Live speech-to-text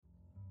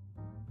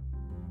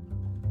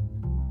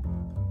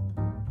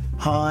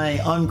Hi,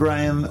 I'm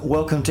Grahame.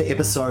 Welcome to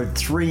episode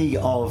 3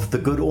 of The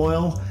Good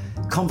Oil,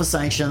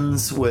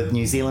 Conversations with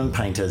New Zealand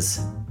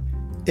Painters.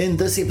 In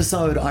this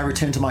episode, I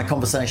return to my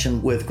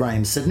conversation with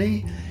Grahame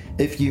Sydney.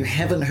 If you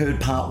haven't heard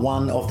part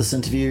 1 of this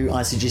interview,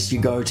 I suggest you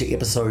go to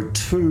episode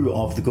 2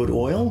 of The Good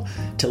Oil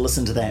to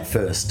listen to that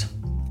first.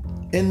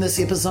 In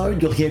this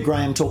episode, you'll hear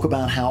Grahame talk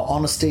about how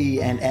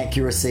honesty and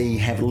accuracy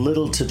have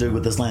little to do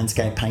with his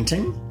landscape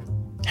painting,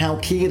 how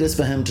key it is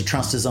for him to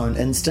trust his own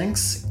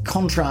instincts,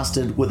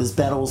 contrasted with his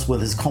battles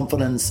with his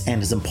confidence and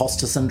his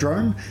imposter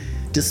syndrome,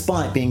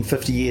 despite being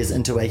 50 years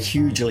into a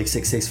hugely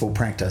successful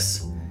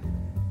practice.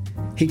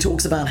 He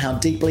talks about how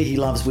deeply he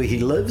loves where he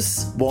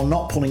lives, while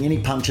not pulling any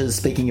punches,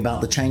 speaking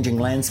about the changing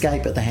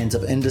landscape at the hands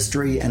of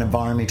industry and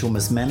environmental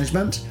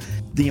mismanagement,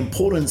 the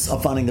importance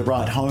of finding the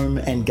right home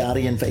and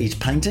guardian for each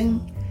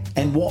painting,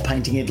 and what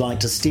painting he'd like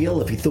to steal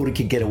if he thought he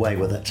could get away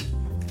with it.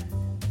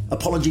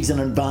 Apologies in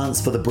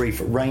advance for the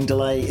brief rain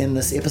delay in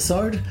this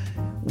episode.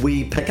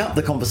 We pick up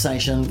the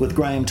conversation with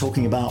Grahame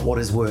talking about what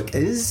his work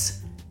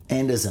is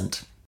and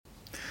isn't.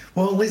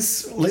 Well,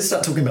 let's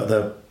start talking about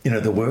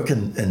the work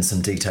in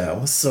some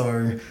detail.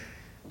 So,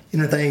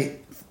 they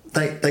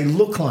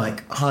look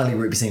like highly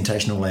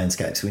representational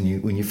landscapes when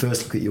you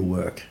first look at your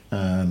work.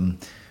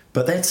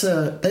 But that's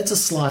a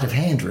sleight of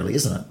hand, really,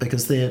 isn't it?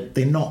 Because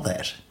they're not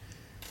that.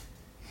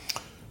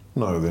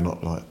 No,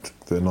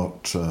 they're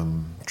not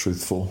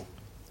truthful.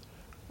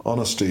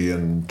 Honesty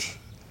and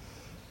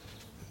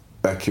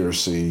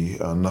accuracy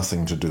are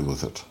nothing to do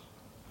with it.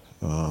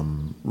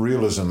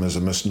 Realism is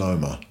a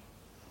misnomer.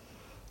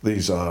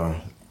 These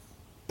are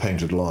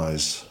painted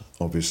lies,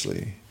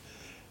 obviously,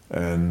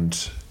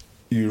 and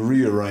you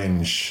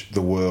rearrange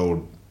the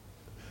world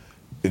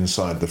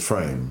inside the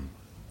frame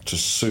to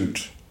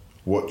suit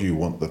what you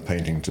want the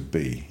painting to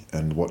be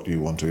and what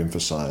you want to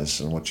emphasize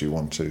and what you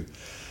want to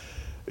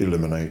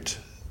eliminate.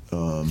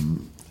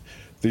 The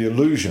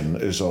illusion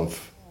is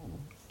of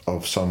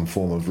some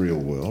form of real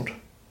world,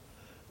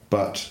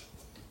 but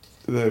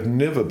they've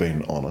never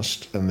been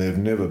honest and they've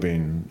never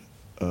been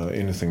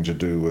anything to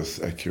do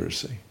with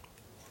accuracy.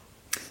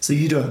 So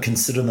you don't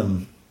consider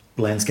them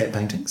landscape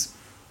paintings?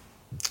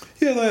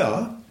 Yeah, they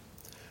are,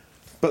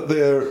 but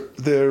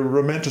they're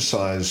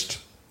romanticized,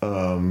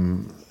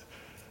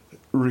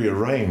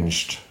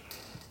 rearranged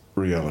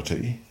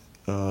reality,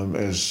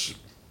 as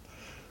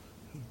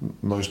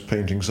most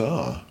paintings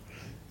are,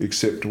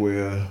 except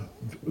where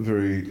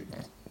very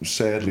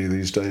sadly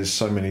these days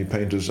so many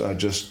painters are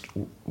just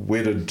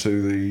wedded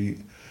to the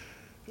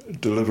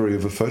delivery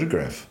of a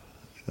photograph.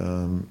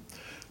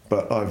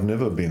 But I've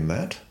never been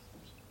that.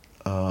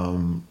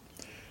 I've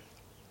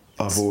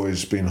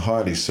always been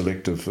highly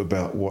selective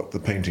about what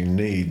the painting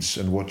needs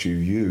and what you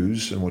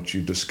use and what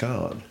you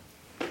discard.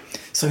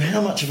 So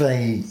how much of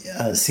a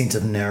sense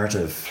of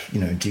narrative,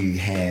 do you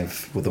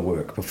have with the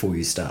work before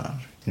you start?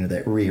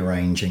 That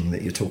rearranging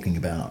that you're talking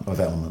about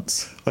of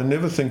elements. I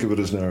never think of it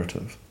as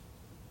narrative.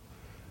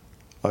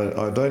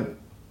 I don't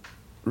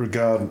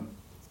regard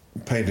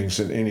paintings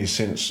in any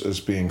sense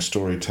as being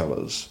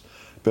storytellers,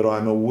 but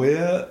I'm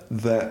aware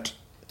that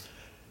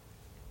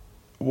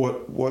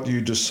what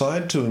you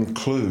decide to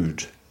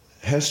include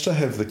has to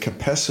have the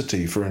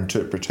capacity for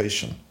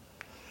interpretation,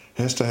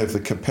 has to have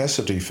the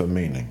capacity for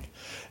meaning.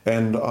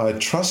 And I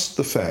trust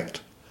the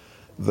fact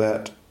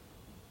that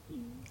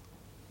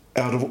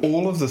out of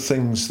all of the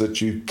things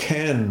that you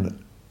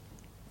can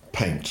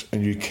paint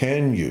and you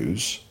can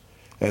use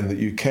and that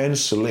you can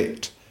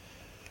select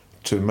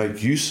to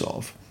make use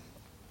of,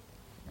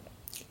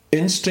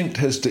 instinct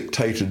has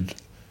dictated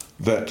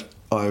that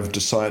I've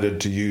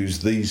decided to use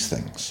these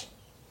things.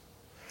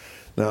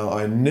 Now,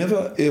 I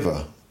never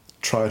ever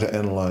try to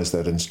analyze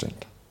that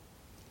instinct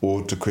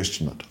or to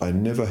question it. I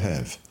never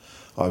have.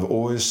 I've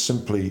always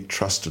simply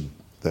trusted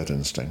that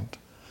instinct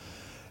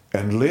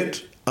and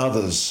let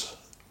others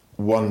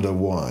wonder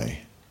why.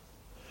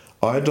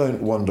 I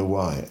don't wonder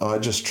why. I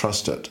just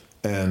trust it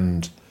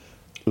and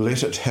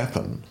let it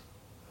happen,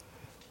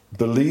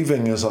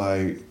 believing as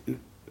I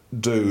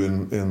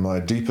do in my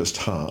deepest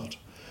heart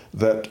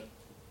that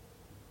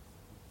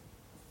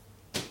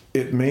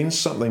it means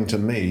something to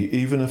me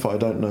even if I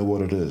don't know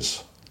what it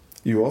is.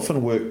 You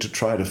often work to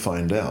try to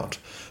find out,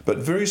 but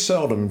very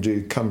seldom do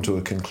you come to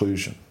a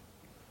conclusion.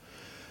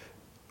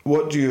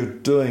 What you're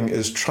doing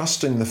is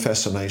trusting the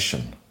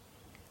fascination,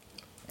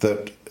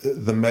 that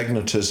the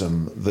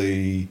magnetism,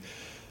 the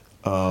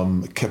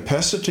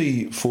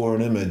capacity for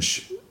an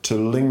image to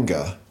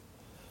linger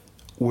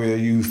where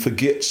you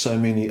forget so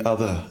many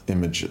other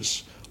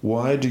images.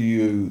 Why do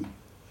you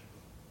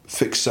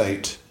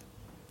fixate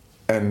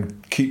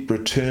and keep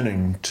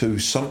returning to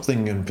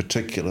something in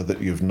particular that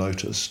you've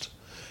noticed,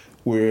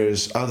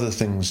 whereas other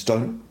things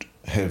don't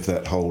have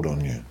that hold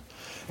on you?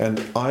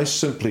 And I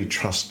simply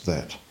trust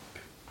that.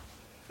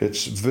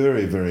 It's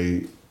very,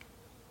 very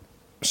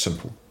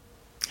simple.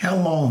 How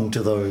long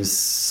do those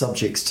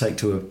subjects take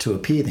to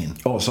appear then?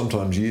 Oh,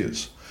 sometimes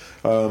years.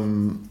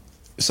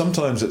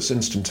 Sometimes it's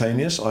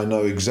instantaneous. I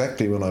know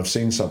exactly when I've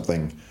seen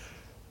something.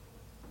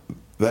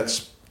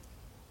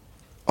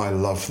 I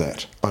love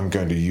that. I'm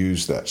going to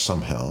use that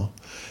somehow.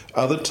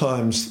 Other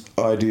times,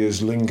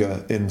 ideas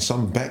linger in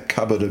some back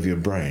cupboard of your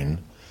brain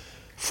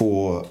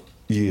for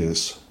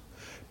years,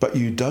 but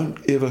you don't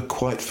ever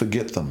quite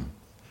forget them.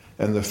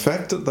 And the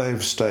fact that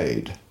they've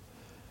stayed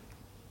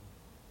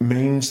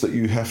means that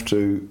you have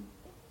to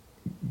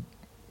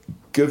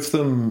give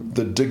them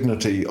the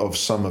dignity of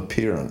some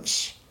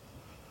appearance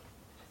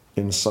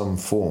in some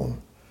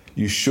form.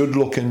 You should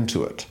look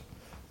into it.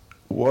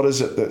 What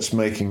is it that's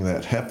making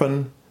that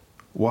happen?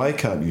 Why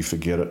can't you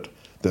forget it?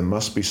 There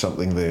must be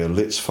something there.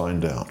 Let's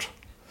find out.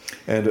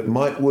 And it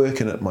might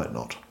work and it might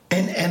not.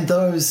 And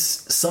those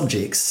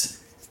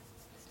subjects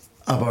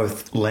are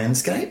both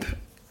landscape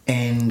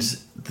and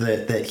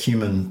that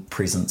human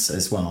presence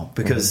as well.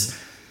 Because,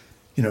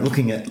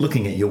 looking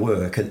at your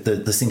work,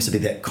 there seems to be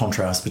that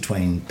contrast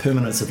between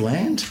permanence of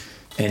land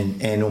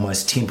and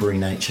almost temporary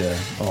nature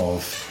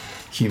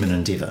of human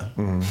endeavour.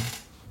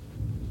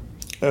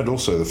 And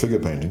also the figure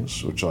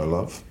paintings, which I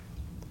love.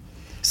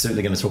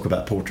 Certainly going to talk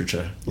about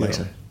portraiture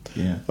later.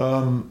 Yeah.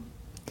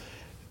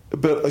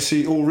 But I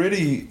see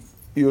already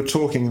you're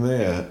talking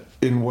there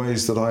in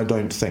ways that I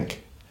don't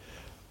think.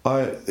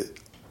 I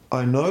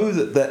know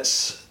that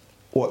that's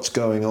what's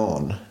going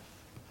on.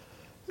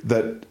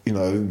 That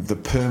the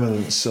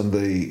permanence and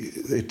the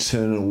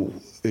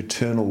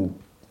eternal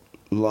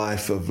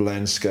life of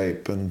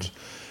landscape and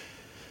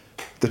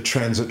the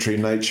transitory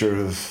nature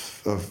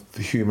of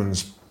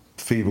humans'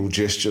 feeble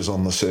gestures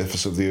on the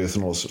surface of the earth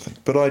and all sorts of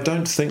things. But I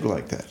don't think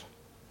like that.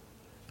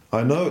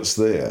 I know it's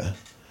there,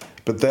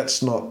 but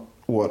that's not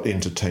what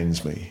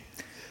entertains me.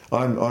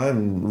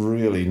 I'm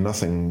really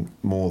nothing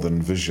more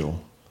than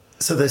visual.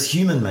 So those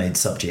human-made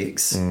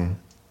subjects,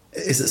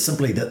 is it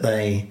simply that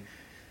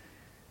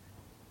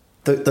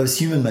those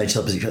human-made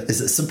subjects,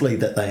 is it simply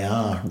that they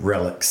are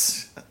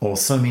relics, or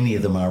so many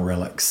of them are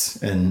relics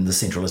in the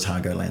Central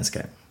Otago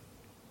landscape?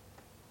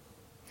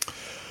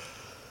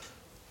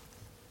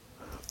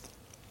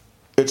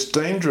 It's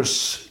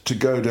dangerous to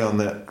go down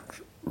that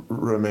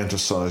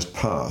romanticised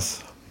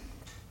path,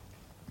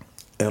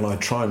 and I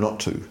try not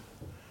to.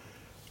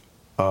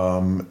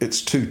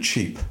 It's too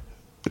cheap,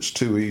 it's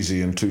too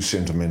easy and too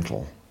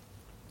sentimental.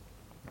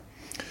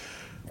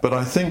 But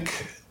I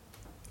think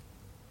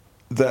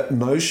that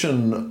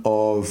notion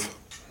of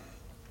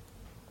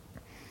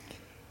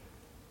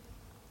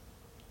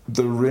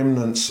the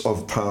remnants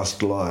of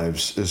past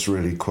lives is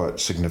really quite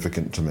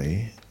significant to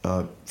me.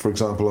 For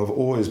example, I've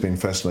always been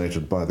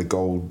fascinated by the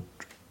gold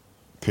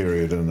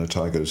period in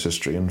Otago's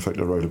history. In fact,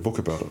 I wrote a book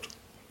about it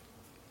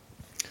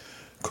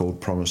called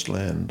Promised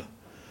Land,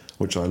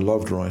 which I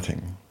loved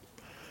writing.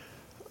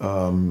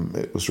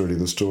 It was really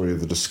the story of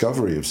the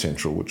discovery of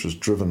Central, which was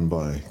driven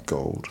by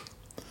gold.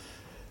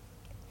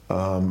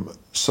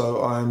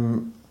 So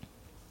I'm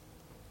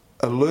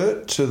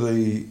alert to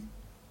the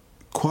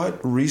quite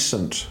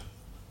recent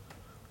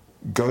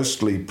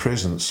ghostly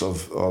presence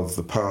of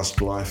the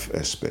past life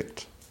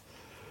aspect.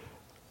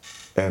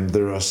 And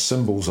there are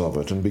symbols of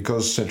it. And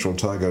because Central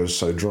Otago is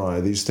so dry,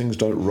 these things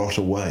don't rot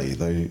away.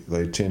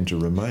 They tend to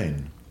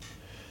remain.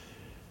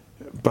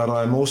 But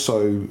I'm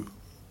also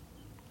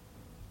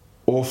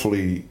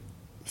awfully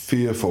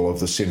fearful of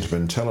the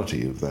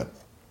sentimentality of that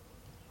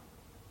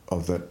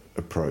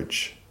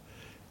approach.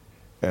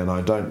 And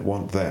I don't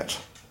want that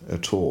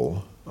at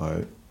all.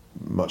 I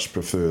much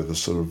prefer the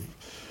sort of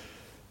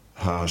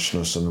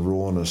harshness and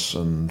rawness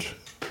and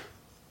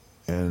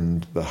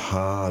the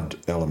hard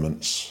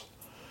elements,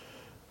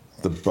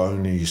 the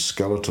bony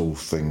skeletal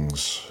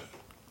things,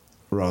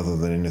 rather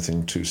than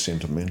anything too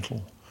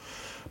sentimental.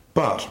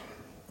 But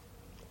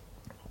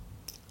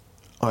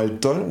I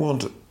don't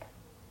want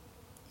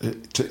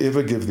to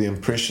ever give the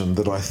impression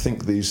that I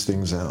think these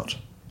things out.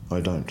 I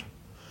don't.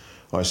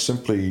 I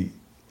simply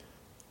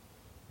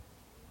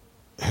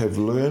have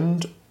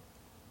learned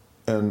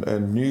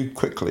and knew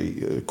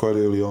quickly, quite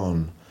early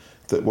on,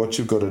 that what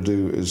you've got to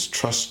do is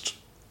trust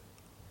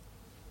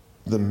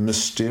the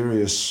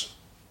mysterious,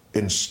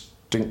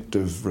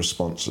 instinctive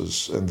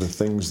responses and the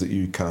things that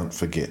you can't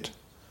forget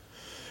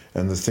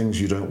and the things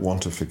you don't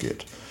want to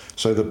forget.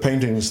 So the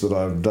paintings that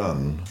I've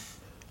done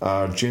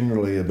are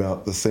generally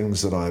about the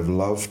things that I've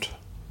loved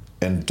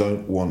and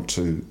don't want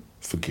to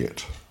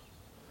forget.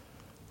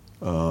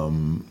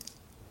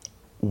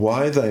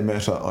 Why they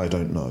matter, I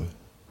don't know.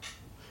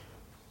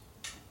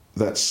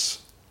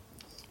 That's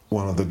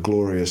one of the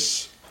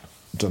glorious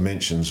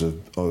dimensions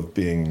of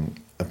being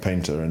a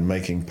painter and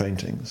making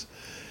paintings.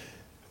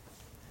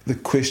 The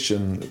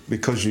question,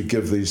 because you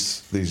give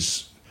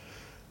these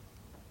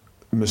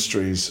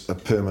mysteries a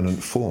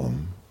permanent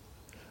form,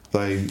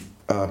 they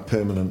are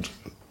permanent,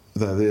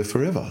 they're there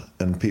forever,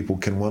 and people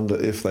can wonder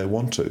if they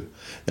want to,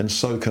 and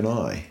so can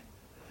I.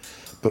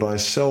 But I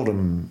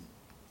seldom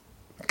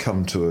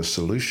come to a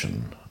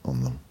solution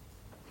on them.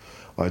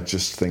 I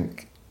just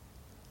think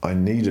I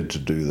needed to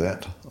do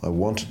that, I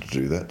wanted to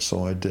do that,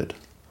 so I did.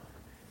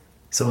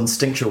 So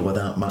instinctual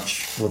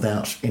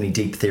without any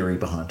deep theory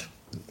behind.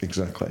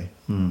 Exactly.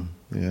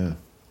 Yeah.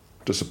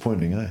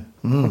 Disappointing, eh?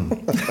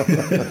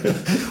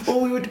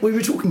 Well, we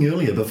were talking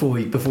earlier before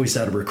we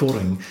started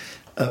recording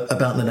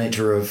about the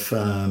nature of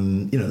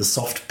the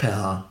soft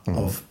power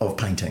of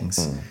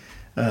paintings,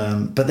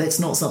 but that's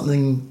not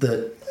something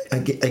that,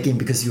 again,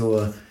 because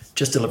you're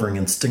just delivering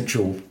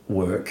instinctual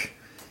work,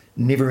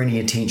 never any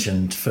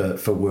intention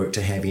for work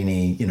to have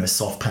any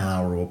soft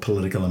power or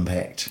political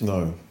impact.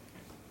 No,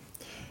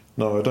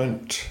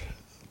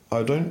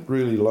 I don't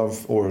really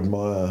love or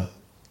admire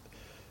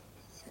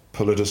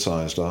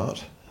politicized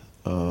art.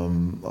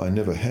 I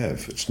never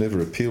have. It's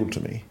never appealed to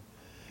me.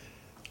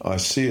 I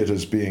see it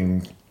as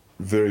being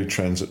very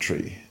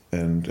transitory,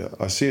 and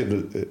I see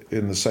it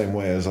in the same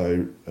way as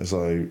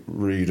I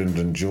read and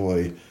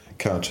enjoy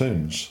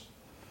cartoons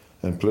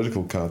and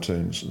political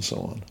cartoons and so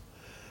on.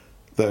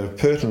 They're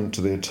pertinent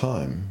to their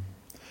time,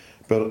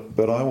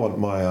 but I want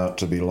my art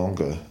to be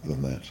longer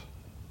than that,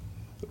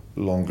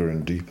 longer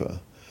and deeper.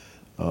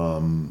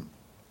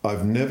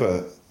 I've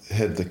never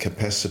had the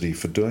capacity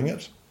for doing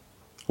it,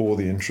 or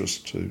the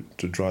interest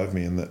to drive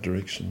me in that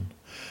direction.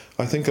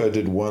 I think I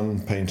did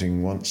one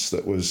painting once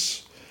that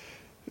was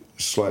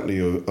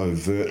slightly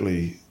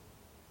overtly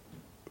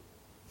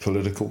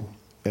political,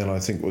 and I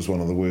think it was one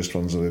of the worst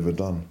ones I've ever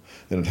done.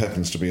 And it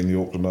happens to be in the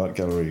Auckland Art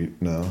Gallery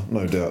now,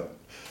 no doubt,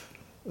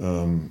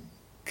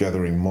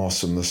 gathering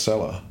moss in the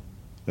cellar,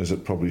 as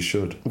it probably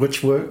should.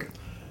 Which work?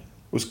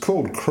 It was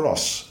called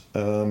Cross.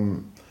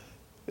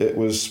 It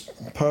was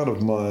part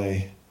of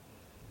my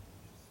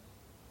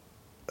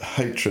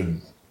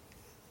hatred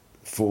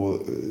for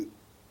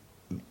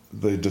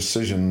the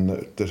decision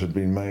that had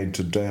been made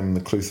to dam the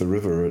Clutha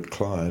River at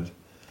Clyde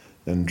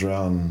and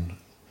drown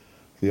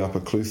the Upper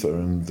Clutha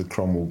and the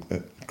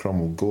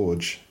Cromwell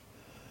Gorge.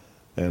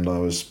 And I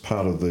was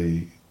part of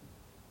the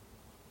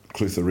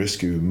Clutha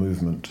Rescue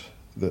movement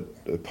that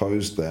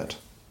opposed that,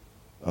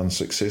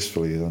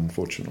 unsuccessfully,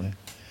 unfortunately.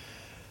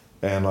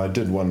 And I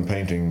did one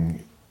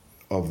painting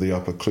of the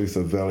Upper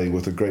Clutha Valley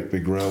with a great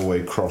big railway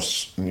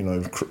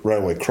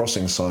railway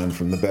crossing sign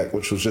from the back,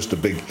 which was just a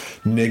big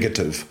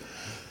negative,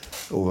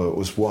 although it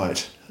was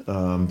white.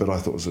 But I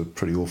thought it was a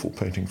pretty awful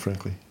painting,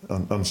 frankly.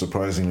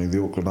 Unsurprisingly,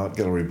 the Auckland Art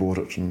Gallery bought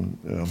it, and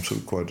I'm sort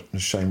of quite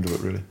ashamed of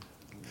it, really.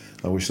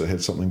 I wish they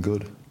had something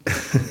good.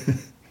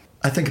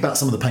 I think about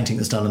some of the painting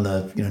that's done in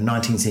the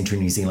 19th century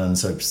New Zealand.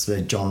 So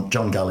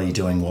John Gully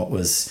doing what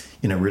was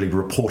really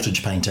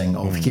reportage painting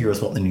of here is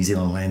what the New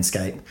Zealand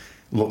landscape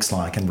looks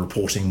like, and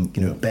reporting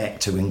back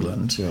to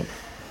England. Yeah.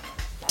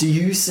 Do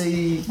you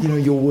see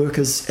your work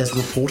as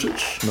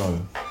reportage? No,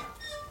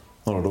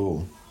 not at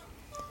all.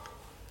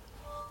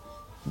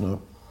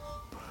 No,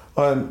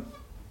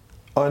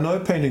 I know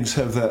paintings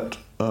have that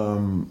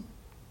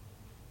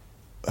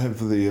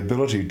have the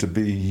ability to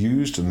be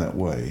used in that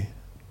way,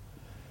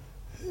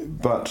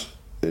 but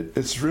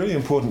it's really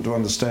important to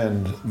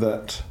understand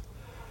that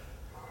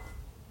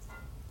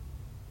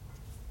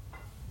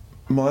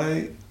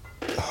my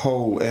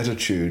whole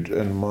attitude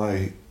and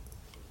my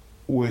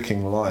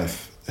working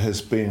life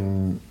has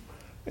been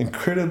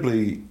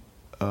incredibly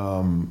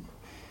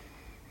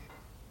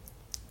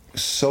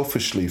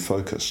selfishly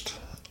focused.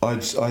 I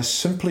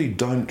simply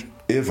don't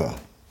ever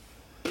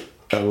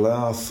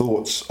allow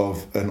thoughts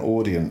of an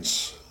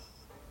audience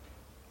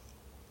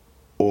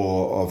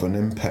or of an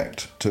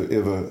impact to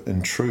ever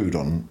intrude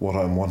on what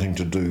I'm wanting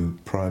to do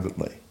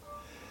privately.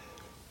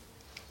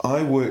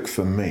 I work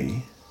for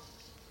me.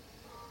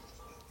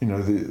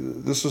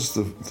 This is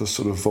the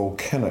sort of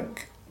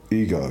volcanic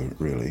ego,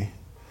 really,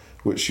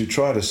 which you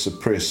try to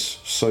suppress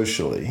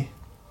socially,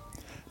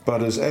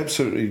 but is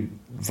absolutely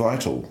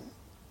vital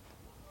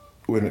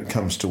when it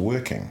comes to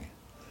working.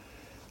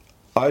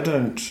 I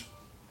don't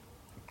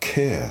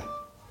care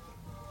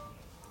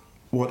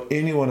what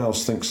anyone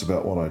else thinks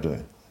about what I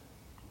do,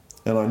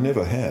 and I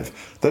never have.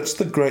 That's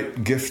the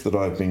great gift that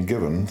I've been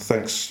given,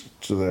 thanks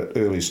to that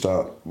early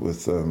start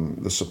with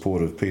the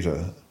support of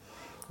Peter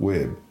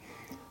Webb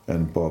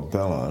and Bob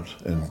Ballard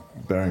and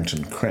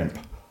Barrington Cramp,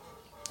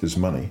 his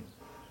money.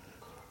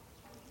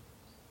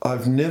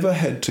 I've never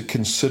had to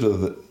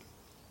consider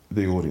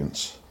the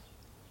audience,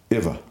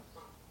 ever,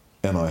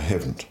 and I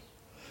haven't.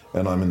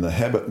 And I'm in the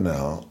habit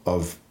now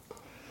of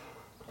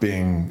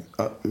being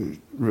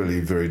really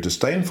very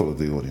disdainful of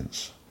the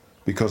audience,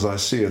 because I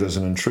see it as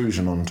an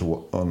intrusion on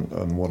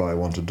what I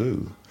want to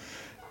do.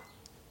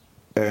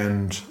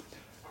 And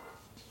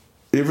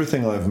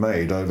everything I've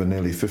made over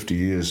nearly 50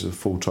 years of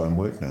full-time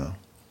work now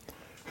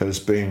has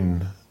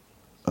been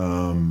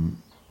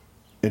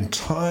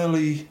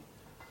entirely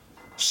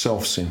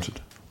self-centered.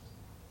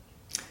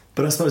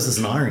 But I suppose there's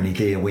an irony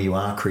there where you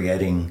are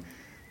creating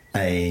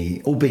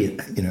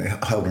albeit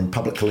held in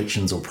public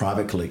collections or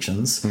private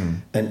collections,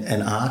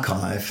 an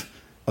archive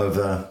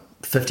over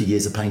 50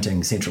 years of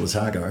painting Central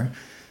Otago,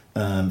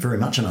 very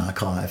much an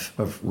archive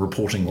of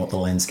reporting what the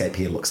landscape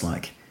here looks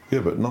like. Yeah,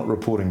 but not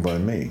reporting by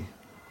me.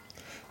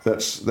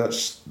 That's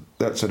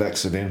an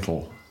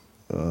accidental.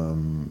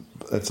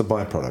 It's a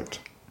byproduct.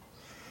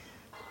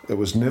 It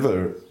was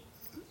never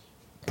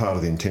part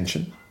of the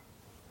intention,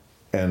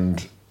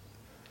 and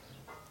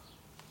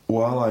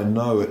while I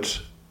know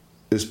it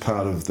is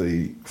part of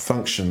the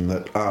function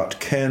that art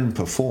can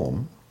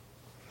perform.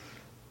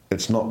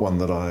 It's not one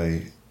that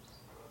I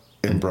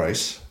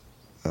embrace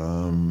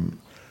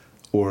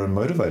or am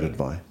motivated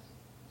by.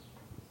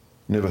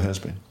 Never has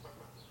been.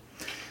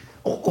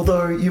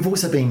 Although you've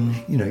also been,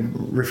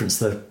 referenced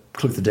the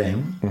Clutha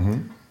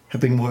Dam,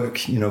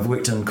 have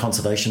worked in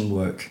conservation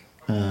work,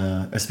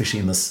 especially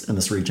in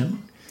this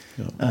region.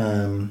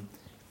 Yeah.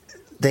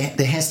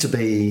 There has to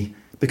be,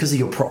 because of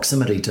your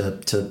proximity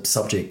to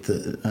subject,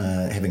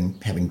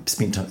 having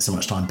spent so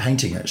much time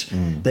painting it,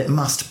 that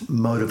must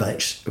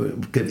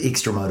give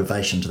extra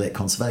motivation to that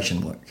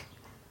conservation work.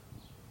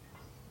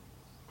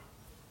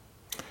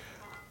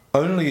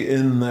 Only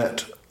in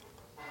that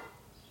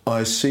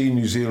I see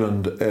New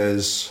Zealand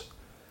as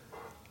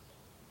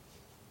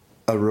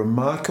a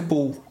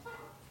remarkable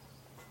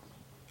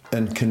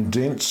and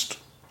condensed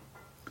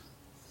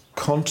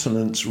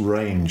continent's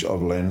range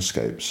of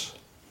landscapes,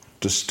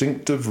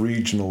 distinctive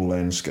regional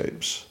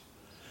landscapes,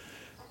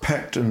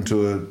 packed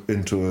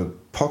into a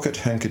pocket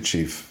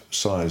handkerchief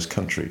size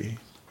country,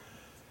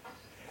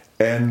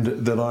 and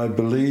that I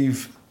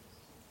believe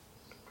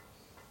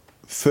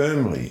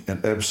firmly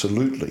and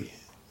absolutely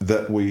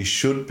that we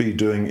should be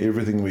doing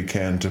everything we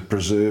can to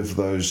preserve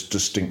those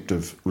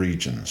distinctive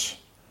regions,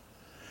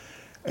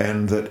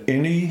 and that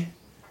any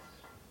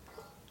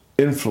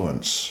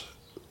influence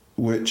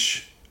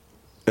which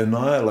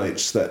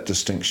annihilates that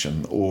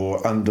distinction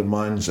or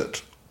undermines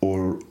it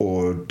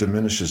or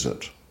diminishes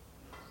it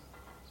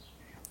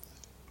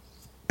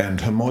and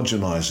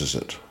homogenizes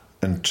it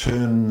and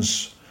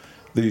turns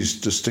these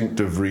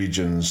distinctive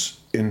regions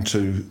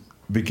into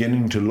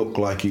beginning to look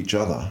like each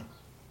other,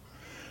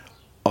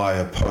 I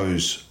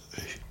oppose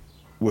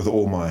with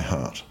all my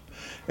heart.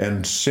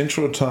 And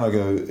Central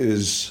Otago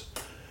is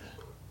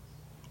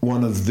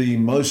one of the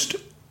most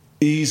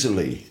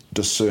easily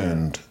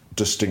discerned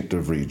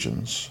distinctive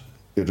regions.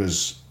 It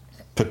is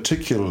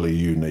particularly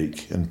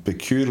unique and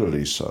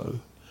peculiarly so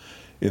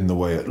in the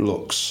way it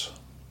looks.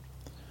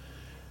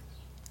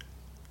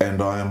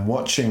 And I am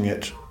watching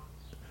it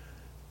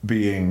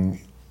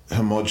being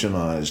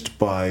homogenized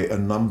by a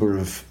number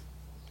of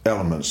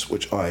elements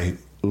which I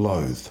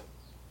loathe.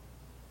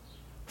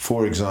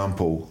 For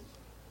example,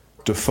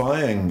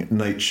 defying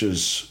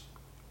nature's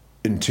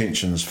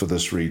intentions for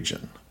this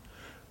region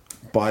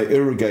by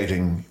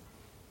irrigating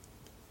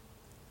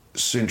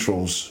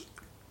Central's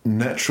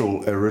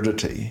natural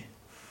aridity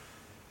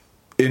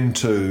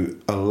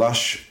into a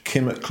lush,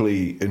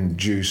 chemically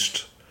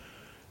induced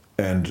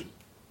and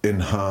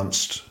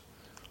enhanced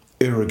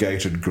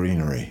irrigated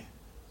greenery.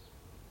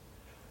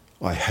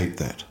 I hate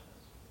that.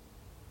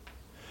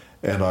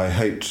 And I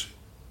hate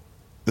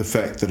the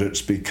fact that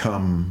it's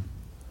become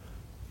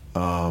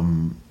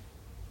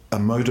a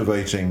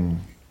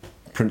motivating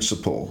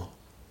principle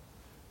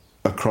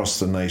across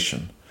the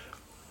nation.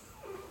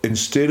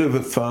 Instead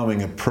of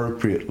farming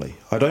appropriately,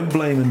 I don't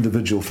blame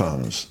individual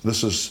farmers.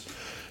 This is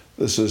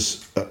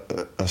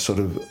a sort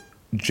of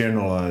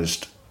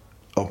generalized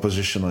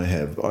opposition I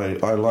have.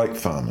 I like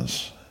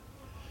farmers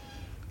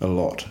a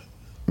lot,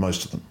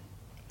 most of them.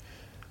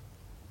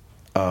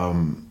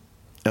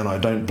 And I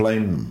don't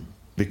blame them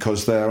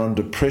because they are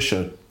under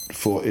pressure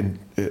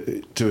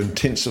to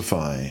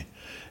intensify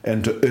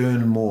and to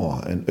earn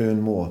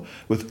more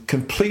with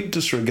complete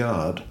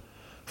disregard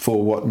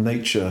for what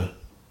nature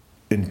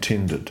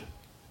intended.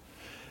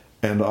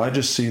 And I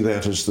just see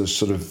that as the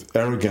sort of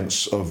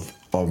arrogance of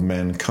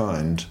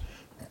mankind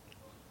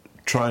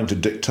trying to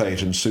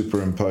dictate and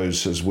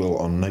superimpose his will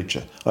on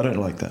nature. I don't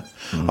like that.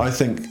 I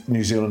think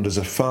New Zealand is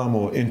a far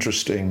more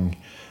interesting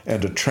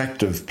and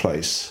attractive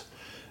place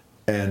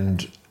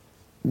and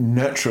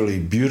naturally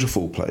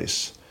beautiful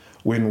place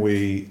when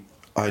we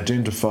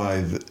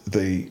identify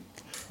the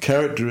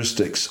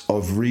characteristics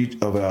of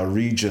our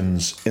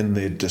regions in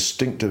their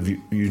distinctive,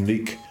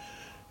 unique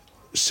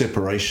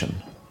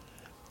separation,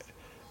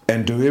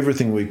 and do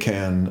everything we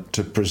can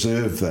to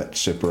preserve that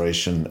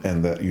separation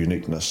and that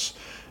uniqueness,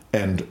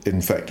 and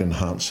in fact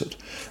enhance it.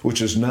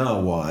 Which is now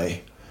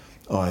why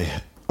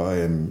I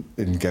am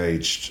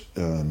engaged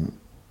in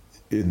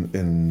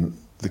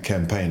the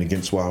campaign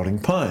against wilding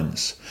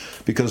pines,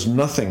 because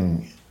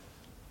nothing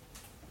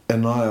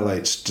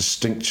annihilates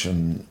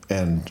distinction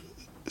and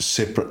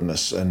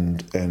separateness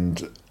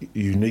and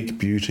unique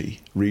beauty,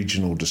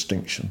 regional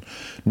distinction.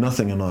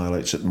 Nothing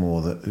annihilates it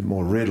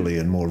more readily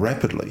and more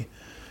rapidly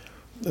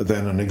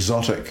than an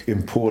exotic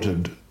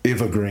imported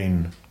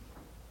evergreen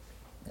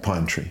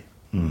pine tree.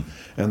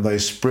 And they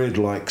spread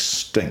like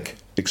stink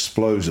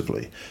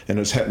explosively, and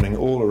it's happening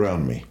all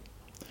around me.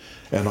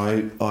 And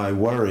I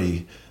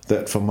worry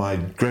that for my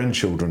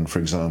grandchildren, for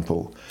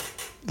example,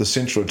 the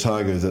Central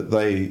Otago that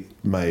they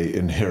may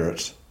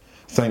inherit,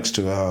 thanks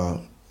to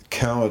our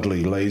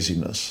cowardly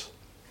laziness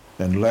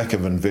and lack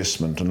of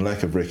investment and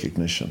lack of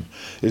recognition,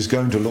 is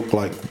going to look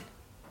like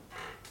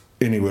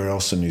anywhere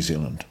else in New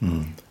Zealand,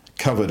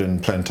 covered in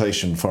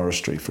plantation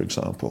forestry, for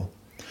example,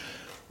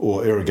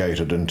 or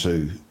irrigated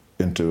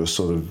into a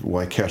sort of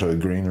Waikato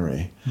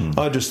greenery.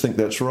 I just think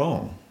that's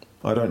wrong.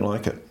 I don't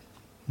like it.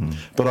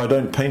 But I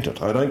don't paint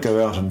it. I don't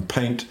go out and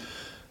paint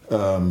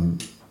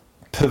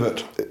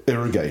pivot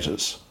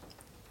irrigators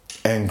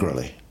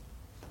angrily.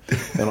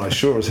 And I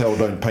sure as hell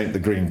don't paint the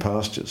green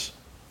pastures.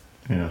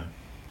 Yeah.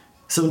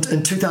 So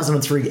in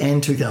 2003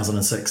 and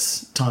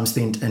 2006, time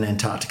spent in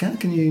Antarctica,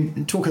 can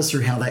you talk us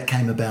through how that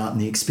came about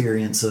and the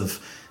experience of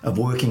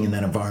working in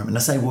that environment? And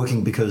I say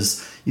working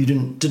because you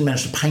didn't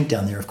manage to paint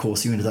down there, of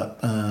course. You ended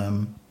up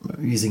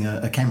using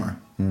a camera.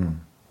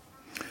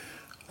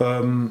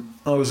 I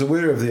was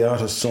aware of the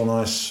Artists on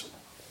Ice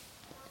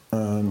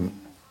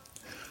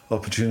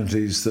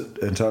opportunities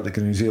that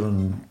Antarctica New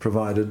Zealand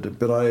provided,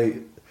 but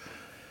I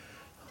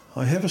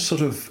have a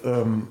sort of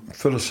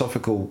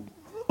philosophical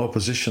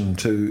opposition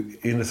to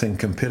anything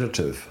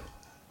competitive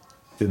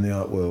in the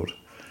art world.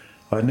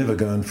 I never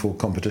go in for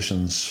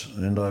competitions,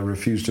 and I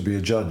refuse to be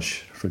a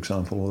judge, for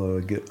example, although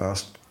I get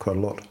asked quite a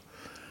lot.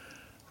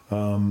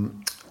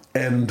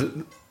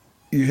 And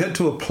you had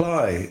to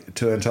apply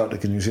to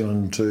Antarctica New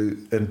Zealand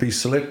and be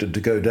selected to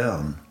go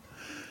down.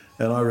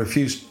 And I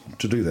refused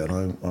to do that.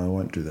 I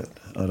won't do that.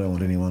 I don't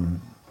want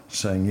anyone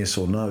saying yes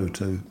or no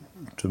to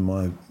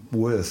my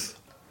worth.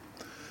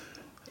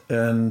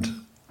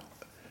 And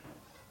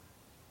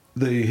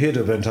the head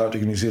of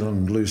Antarctica New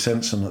Zealand, Lou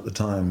Sanson, at the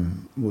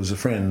time, was a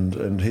friend,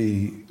 and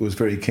he was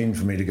very keen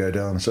for me to go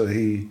down. So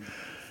he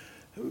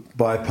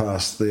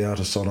bypassed the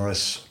Artists on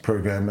Ice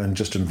program and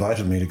just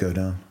invited me to go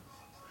down,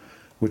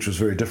 which was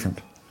very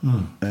different.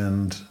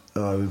 And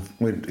I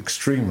went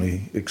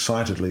extremely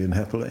excitedly and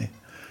happily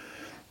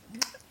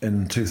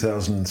in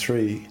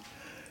 2003.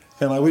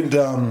 And I went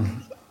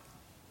down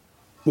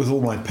with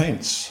all my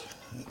paints,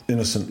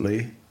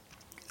 innocently.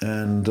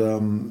 And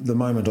the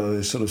moment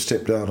I sort of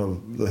stepped out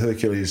of the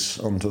Hercules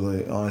onto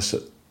the ice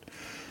at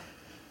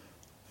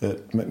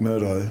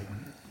McMurdo,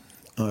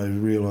 I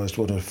realised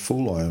what a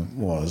fool I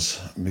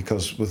was,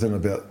 because within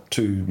about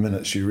 2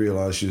 minutes you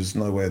realise there's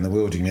no way in the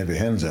world you can have your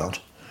hands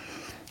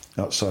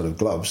outside of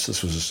gloves.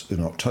 This was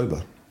in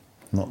October,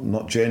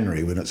 not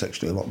January, when it's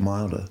actually a lot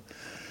milder.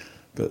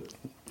 But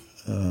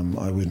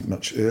I went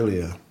much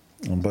earlier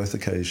on both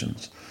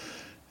occasions,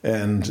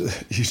 and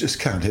you just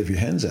can't have your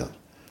hands out.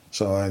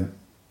 So I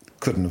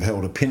couldn't have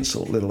held a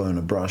pencil, let alone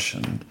a brush.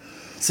 And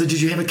so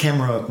did you have a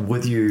camera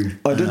with you?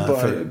 I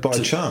did by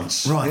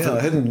chance. Right. Yeah, I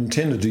hadn't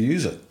intended to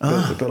use it.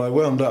 But I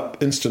wound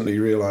up instantly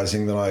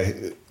realising that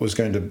I was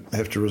going to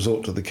have to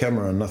resort to the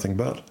camera and nothing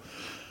but.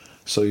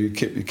 So you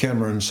kept your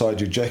camera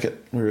inside your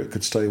jacket where it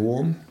could stay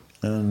warm,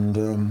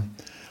 and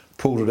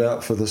pulled it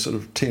out for the sort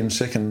of 10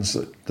 seconds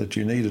that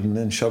you needed, and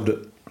then shoved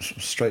it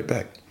straight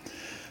back.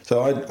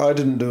 So I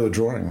didn't do a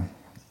drawing.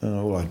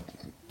 Well, I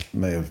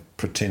may have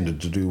pretended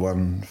to do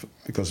one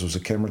because there was a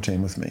camera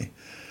team with me.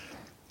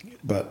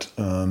 But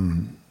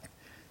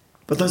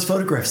those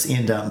photographs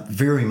end up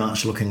very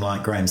much looking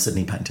like Grahame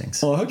Sydney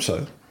paintings. Oh, I hope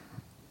so.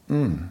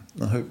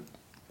 I hope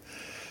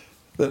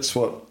that's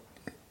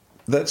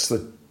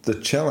the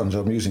challenge.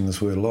 I'm using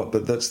this word a lot,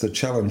 but that's the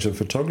challenge of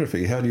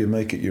photography. How do you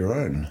make it your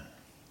own?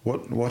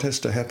 What has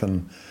to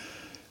happen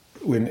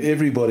when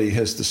everybody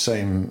has the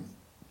same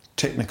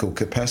technical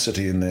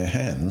capacity in their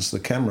hands? The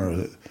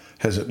camera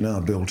has it now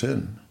built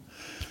in.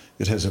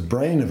 It has a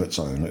brain of its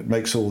own. It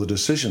makes all the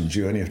decisions.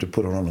 You only have to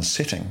put it on a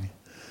setting.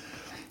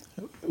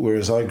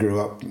 Whereas I grew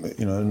up,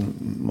 in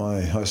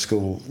my high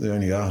school, the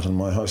only art in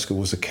my high school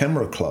was a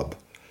camera club.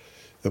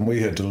 And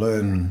we had to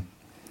learn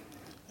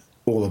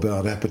all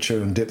about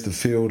aperture and depth of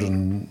field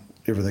and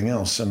everything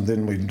else. And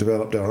then we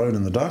developed our own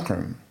in the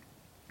darkroom.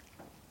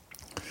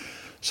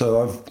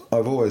 So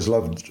I've always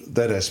loved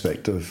that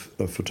aspect of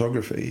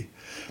photography.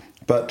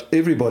 But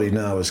everybody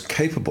now is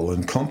capable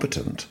and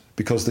competent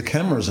because the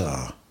cameras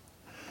are.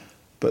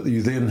 But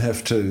you then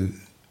have to,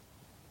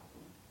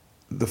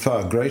 the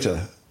far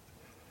greater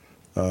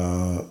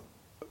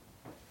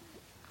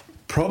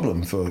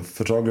problem for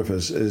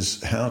photographers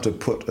is how to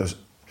put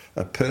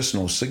a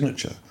personal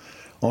signature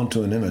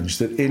onto an image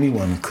that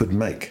anyone could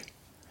make,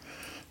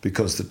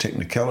 because the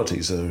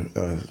technicalities are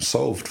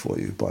solved for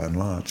you by and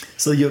large.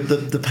 So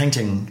the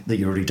painting that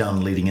you've already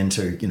done leading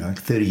into,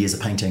 30 years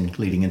of painting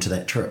leading into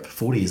that trip,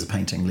 40 years of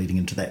painting leading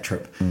into that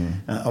trip,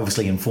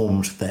 obviously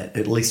informed that,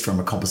 at least from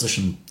a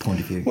composition point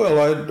of view. Well,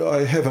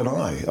 I have an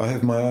eye. I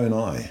have my own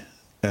eye,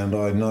 and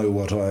I know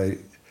what I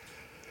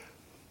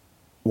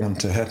want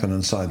to happen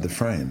inside the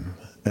frame.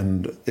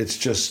 And it's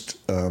just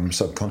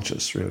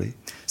subconscious, really.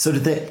 So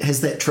has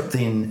that trip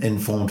then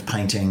informed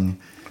painting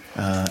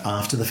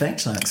after the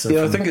fact? I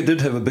think it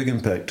did have a big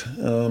impact.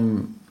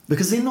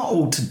 Because they're not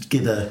all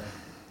together.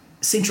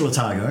 Central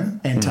Otago,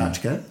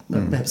 Antarctica,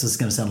 perhaps this is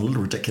going to sound a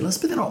little ridiculous,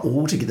 but they're not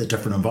all together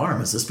different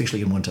environments,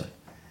 especially in winter.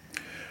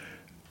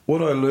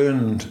 What I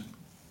learned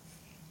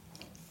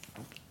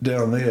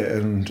down there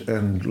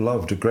and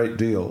loved a great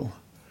deal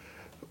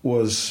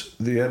was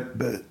the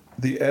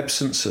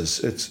absences.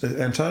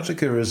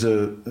 Antarctica is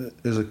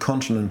a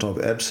continent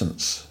of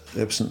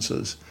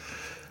absences.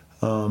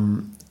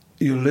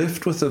 You're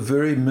left with a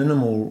very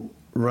minimal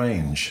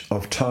range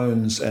of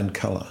tones and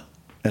colour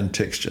and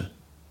texture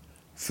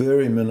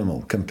very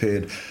minimal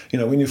compared.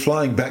 When you're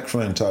flying back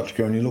from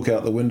Antarctica and you look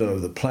out the window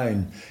of the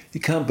plane, you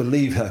can't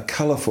believe how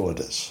colourful it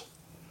is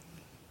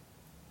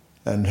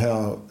and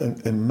how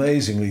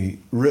amazingly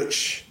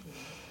rich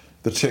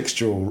the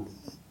textural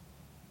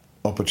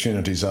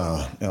opportunities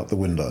are out the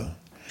window.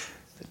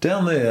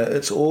 Down there,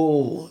 it's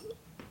all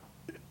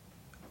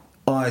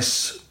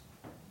ice,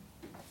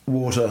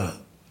 water,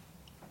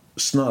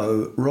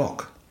 snow,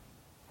 rock.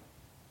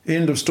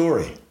 End of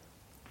story.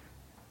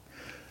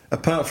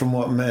 Apart from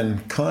what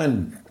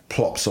mankind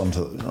plops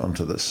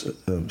onto this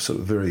sort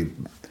of very,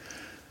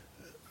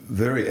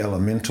 very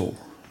elemental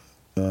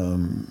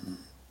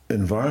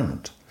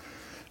environment,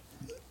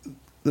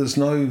 there's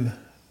no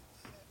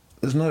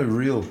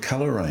real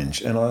colour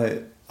range. And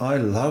I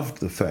loved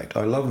the fact,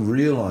 I love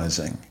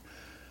realising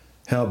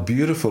how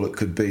beautiful it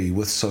could be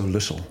with so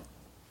little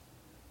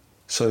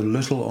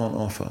on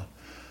offer.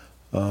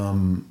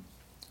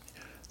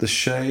 The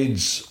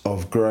shades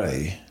of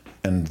grey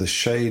and the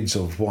shades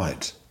of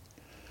white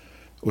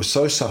were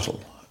so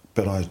subtle,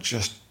 but I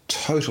just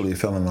totally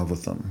fell in love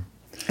with them.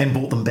 And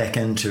brought them back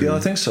into... Yeah, I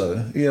think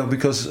so. Yeah,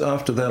 because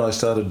after that I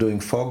started doing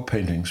fog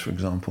paintings, for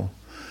example,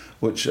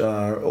 which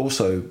are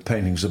also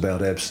paintings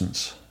about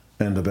absence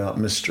and about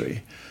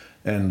mystery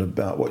and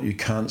about what you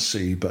can't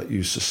see but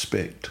you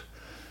suspect.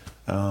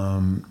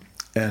 And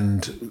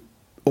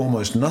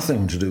almost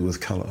nothing to do with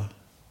colour.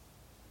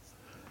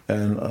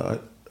 And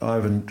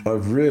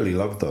I've really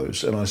loved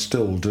those, and I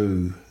still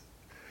do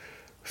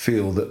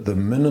feel that the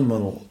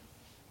minimal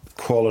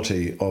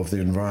quality of the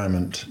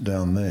environment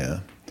down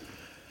there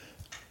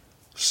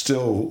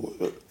still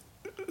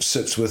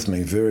sits with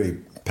me very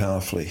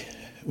powerfully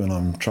when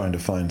I'm trying to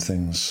find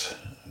things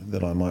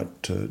that I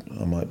might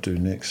do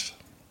next.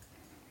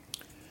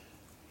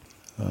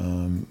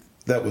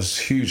 That was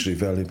hugely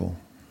valuable.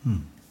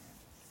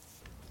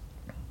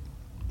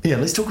 Yeah,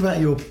 let's talk about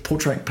your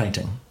portrait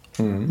painting,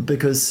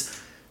 because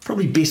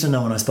probably better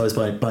known, I suppose,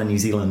 by New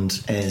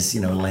Zealand as,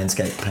 a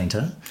landscape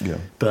painter,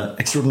 but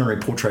extraordinary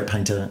portrait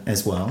painter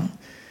as well.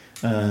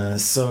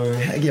 So,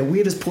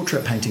 where does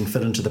portrait painting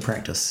fit into the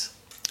practice?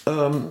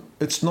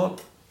 It's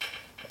not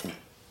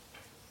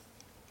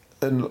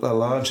a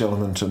large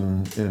element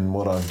in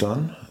what I've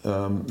done.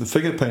 The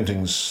figure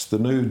paintings, the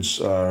nudes,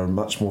 are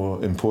much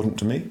more important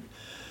to me,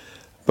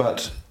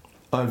 but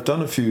I've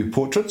done a few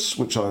portraits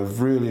which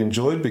I've really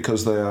enjoyed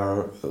because they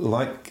are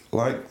like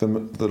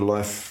the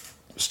life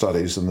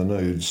studies and the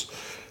nudes.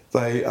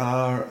 They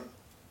are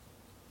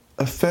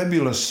a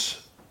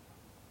fabulous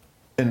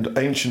and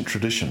ancient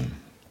tradition.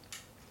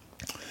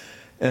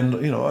 And,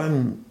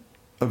 I'm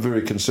a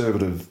very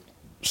conservative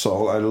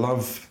soul. I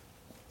love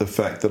the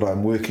fact that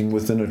I'm working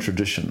within a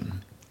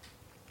tradition.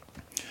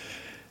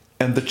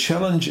 And the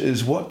challenge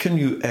is, what can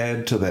you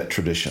add to that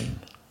tradition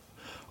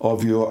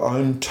of your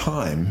own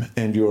time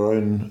and your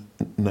own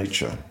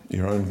nature,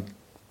 your own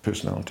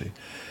personality?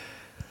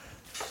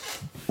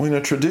 When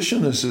a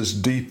tradition is as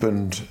deep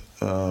and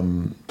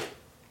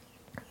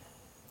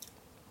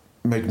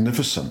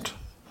magnificent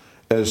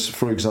as,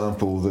 for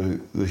example,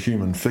 the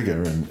human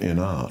figure in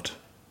art,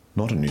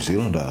 not in New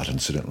Zealand art,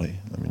 incidentally.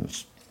 I mean,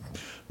 it's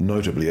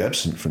notably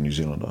absent from New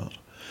Zealand art.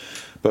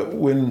 But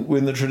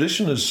when the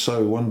tradition is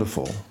so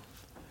wonderful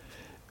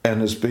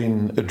and has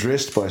been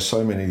addressed by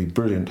so many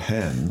brilliant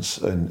hands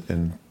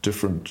and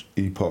different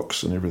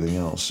epochs and everything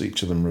else,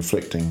 each of them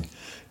reflecting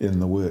in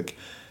the work,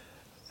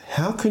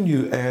 how can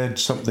you add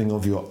something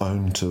of your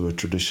own to a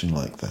tradition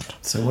like that?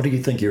 So what do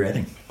you think you're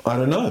adding? I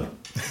don't know.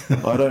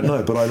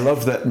 But I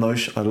love that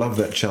notion. I love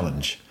that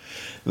challenge.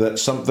 That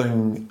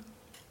something,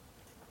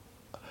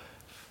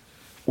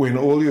 when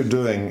all you're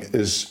doing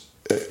is,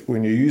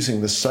 when you're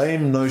using the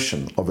same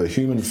notion of a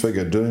human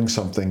figure doing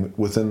something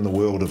within the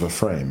world of a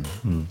frame,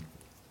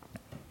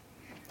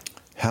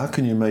 how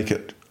can you make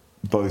it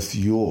both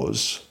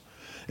yours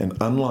and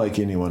unlike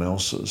anyone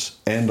else's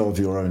and of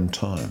your own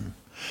time?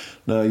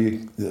 Now,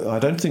 I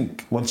don't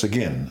think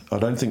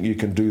you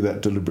can do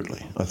that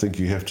deliberately. I think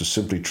you have to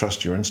simply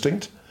trust your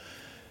instinct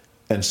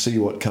and see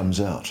what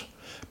comes out.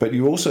 But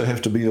you also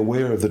have to be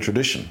aware of the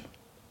tradition.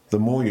 The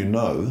more you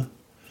know,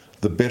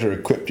 the better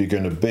equipped you're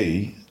going to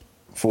be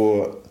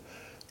for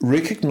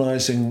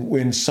recognizing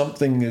when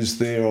something is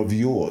there of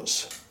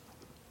yours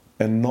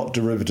and not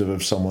derivative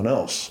of someone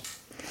else.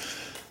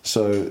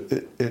 So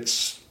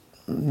it's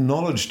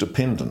knowledge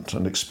dependent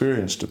and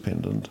experience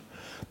dependent.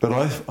 But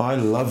I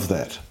love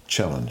that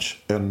challenge,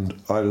 and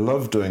I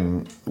love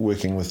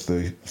working with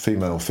the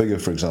female figure,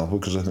 for example,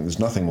 because I think there's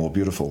nothing more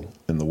beautiful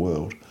in the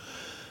world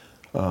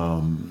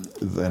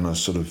than a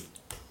sort of,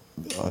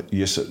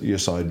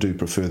 yes, I do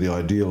prefer the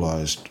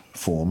idealised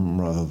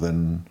form rather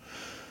than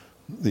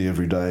the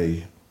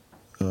everyday,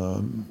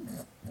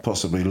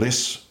 possibly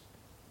less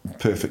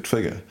perfect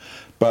figure.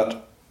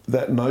 But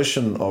that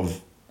notion of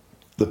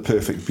the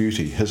perfect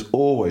beauty has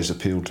always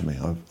appealed to me.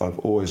 I've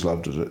always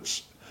loved it.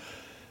 It's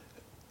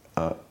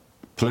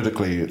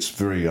politically, it's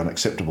very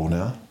unacceptable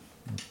now,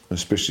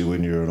 especially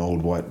when you're an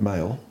old white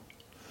male.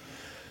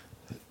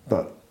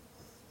 But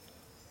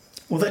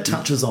that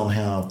touches on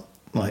how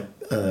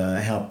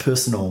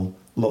personal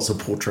lots of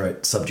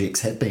portrait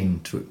subjects have been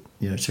to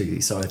you.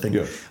 So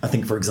I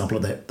think, for example,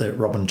 that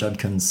Robin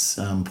Judkins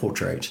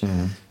portrait,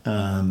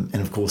 and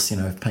of course,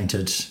 I've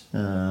painted,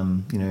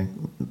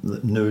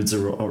 nudes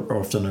are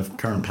often of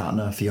current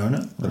partner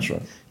Fiona. That's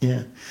right.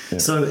 Yeah.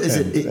 So is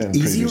it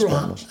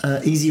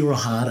easier or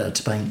harder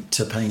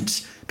to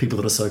paint people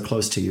that are so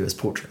close to you as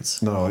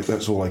portraits? No,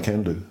 that's all I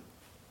can do.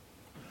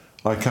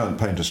 I can't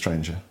paint a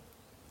stranger.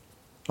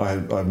 I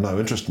have no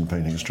interest in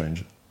painting a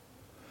stranger.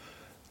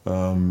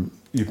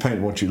 You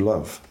paint what you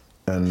love,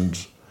 and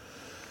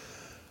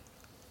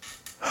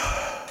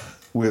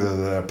whether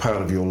they're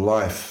part of your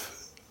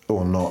life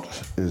or not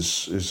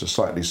is a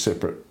slightly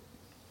separate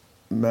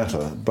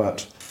matter.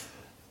 But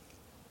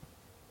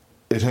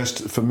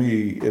for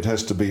me, it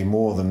has to be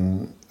more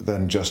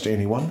than just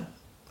anyone,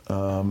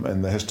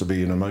 and there has to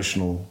be an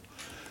emotional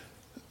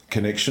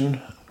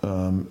connection.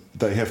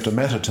 They have to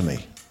matter to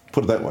me.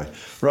 Put it that way.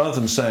 Rather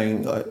than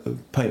saying I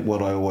paint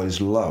what I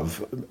always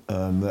love,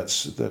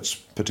 that's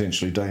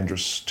potentially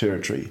dangerous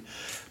territory.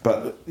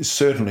 But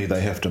certainly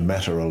they have to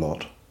matter a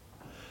lot.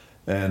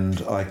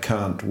 And I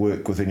can't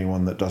work with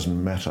anyone that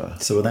doesn't matter.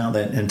 So without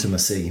that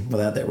intimacy,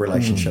 without that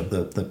relationship,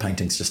 the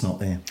painting's just not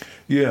there.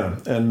 Yeah,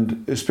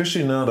 and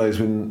especially nowadays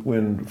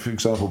when for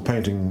example,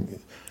 painting,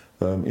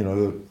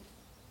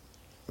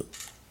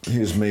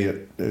 here's me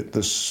at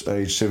this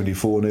age,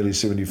 74, nearly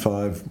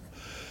 75,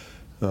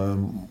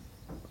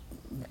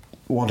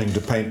 wanting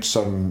to paint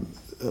some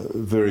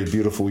very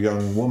beautiful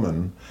young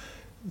woman.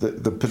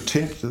 The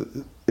potential,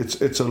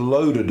 it's a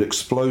loaded,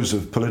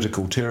 explosive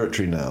political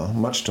territory now,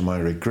 much to my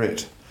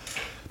regret,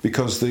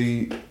 because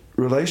the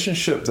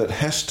relationship that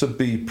has to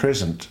be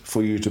present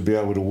for you to be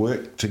able to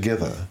work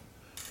together,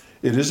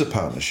 it is a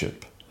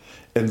partnership,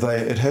 and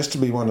it has to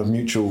be one of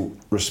mutual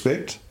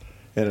respect,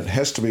 and it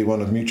has to be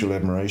one of mutual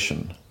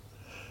admiration.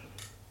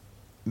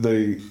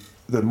 The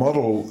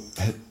model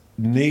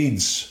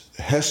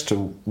has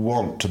to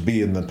want to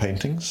be in the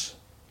paintings,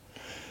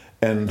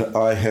 and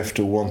I have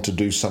to want to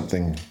do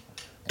something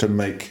to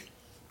make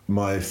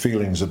my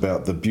feelings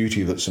about the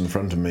beauty that's in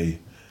front of me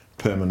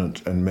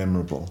permanent and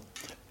memorable,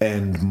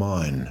 and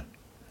mine.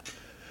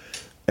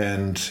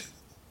 And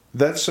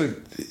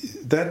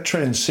that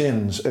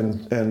transcends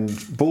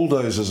and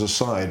bulldozes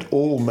aside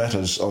all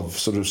matters of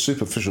sort of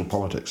superficial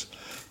politics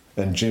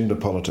and gender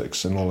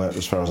politics and all that,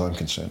 as far as I'm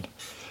concerned.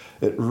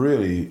 It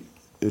really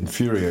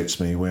infuriates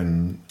me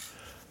when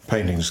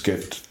paintings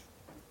get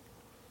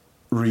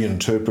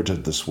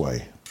reinterpreted this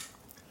way,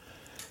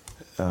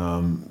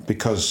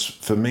 because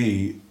for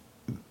me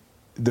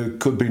there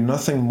could be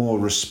nothing more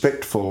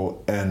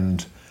respectful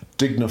and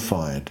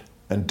dignified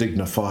and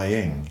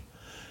dignifying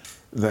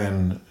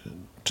than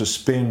to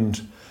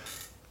spend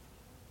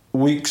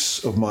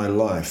weeks of my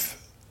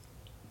life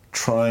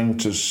trying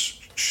to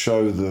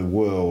show the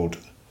world,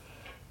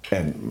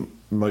 and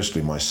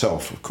mostly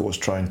myself, of course,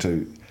 trying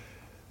to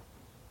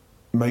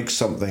make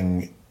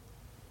something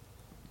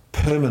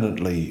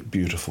permanently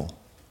beautiful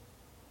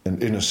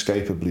and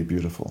inescapably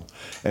beautiful,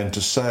 and to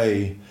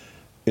say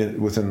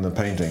within the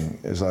painting,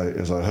 as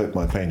I hope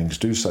my paintings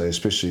do say,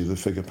 especially the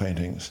figure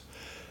paintings,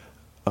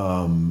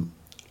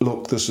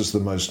 look, this is the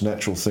most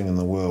natural thing in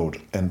the world,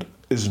 and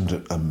isn't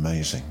it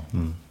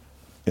amazing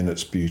in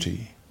its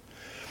beauty?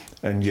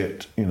 And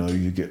yet,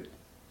 you get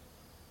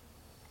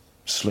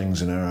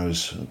slings and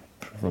arrows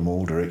from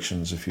all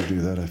directions if you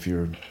do that, if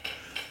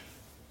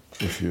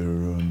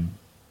you're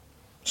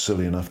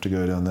silly enough to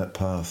go down that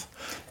path.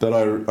 But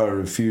I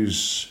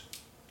refuse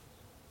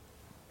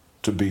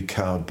to be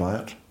cowed by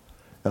it,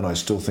 and I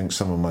still think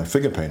some of my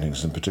figure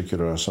paintings in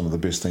particular are some of the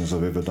best things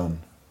I've ever done.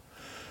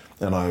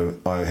 And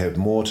I have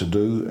more to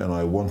do, and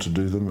I want to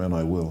do them, and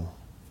I will.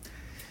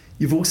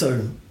 You've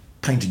also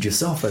painted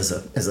yourself as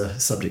a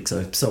subject,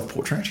 so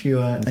self-portrait.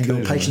 You're a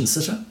patient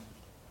sitter?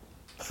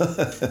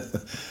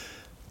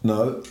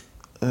 No.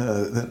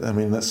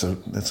 That's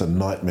a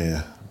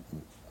nightmare,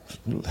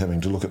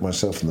 having to look at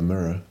myself in the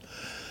mirror.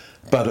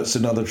 But it's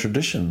another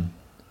tradition.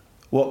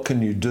 What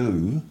can you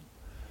do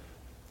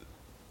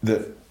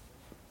that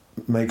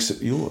makes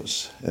it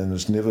yours and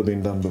has never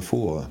been done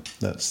before?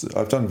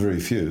 I've done very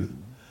few.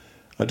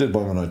 I did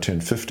one when I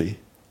turned 50.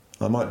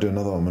 I might do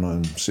another one when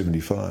I'm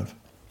 75,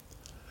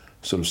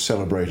 sort of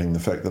celebrating the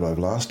fact that I've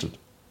lasted.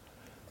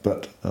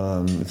 But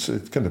it's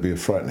going to be a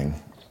frightening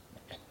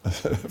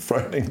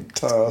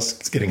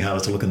task. It's getting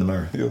harder to look in the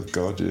mirror. Oh,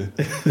 God, yeah.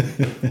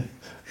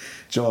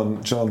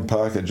 John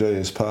Parker,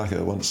 J.S.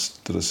 Parker, once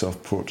did a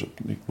self-portrait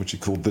which he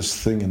called "This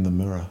Thing in the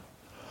Mirror."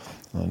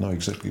 I know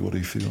exactly what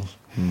he feels.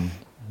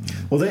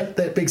 Well,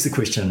 that begs the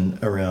question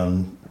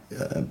around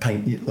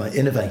paint, like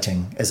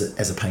innovating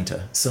as a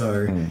painter.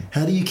 So,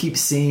 how do you keep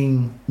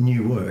seeing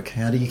new work?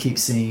 How do you keep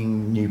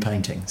seeing new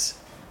paintings?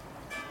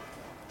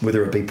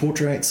 Whether it be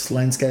portraits,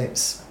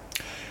 landscapes.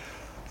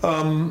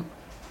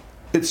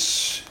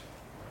 It's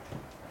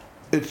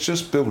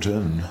just built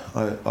in.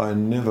 I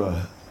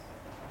never.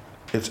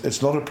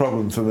 It's not a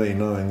problem for me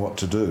knowing what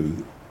to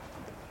do.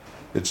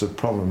 It's a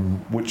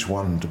problem which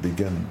one to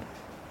begin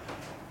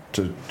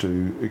to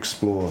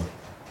explore.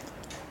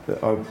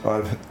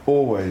 I've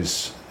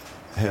always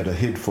had a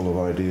head full of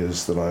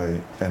ideas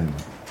and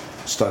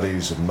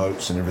studies and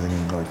notes and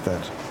everything like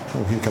that.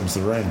 Oh, here comes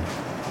the rain.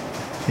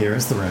 Here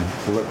is the rain.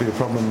 Will that be a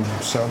problem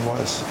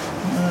sound-wise?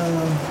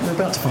 We're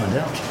about to find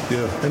out.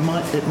 Yeah. It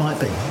might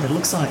be. It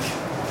looks like...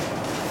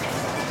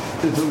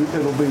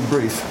 It'll be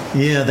brief.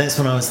 Yeah, that's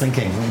what I was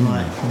thinking. We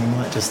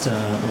might just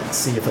let's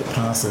see if it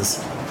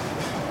passes.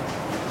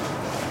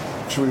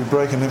 Should we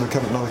break and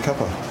have another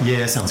cuppa?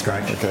 Yeah, sounds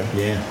great. Okay.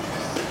 Yeah.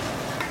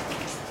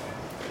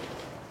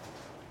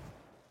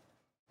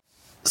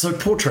 So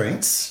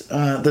portraits,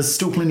 there's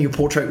still plenty of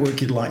portrait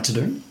work you'd like to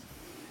do?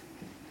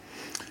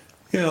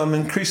 Yeah, I'm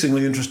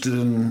increasingly interested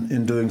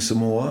in doing some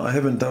more. I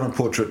haven't done a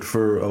portrait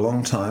for a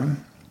long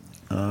time.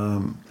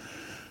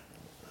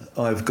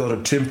 I've got a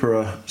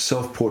tempera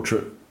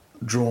self-portrait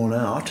drawn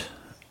out.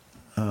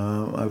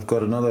 I've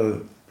got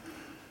another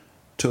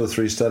 2 or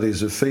 3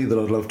 studies of Fee that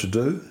I'd love to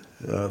do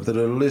that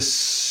are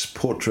less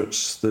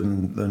portraits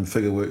than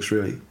figure works,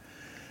 really.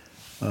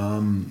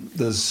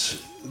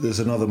 There's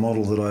another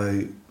model that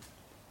I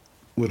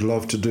would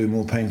love to do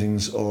more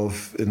paintings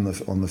of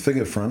on the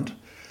figure front,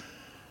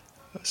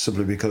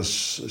 simply because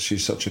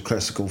she's such a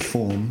classical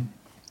form.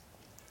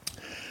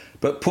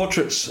 But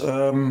portraits,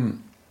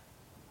 I'm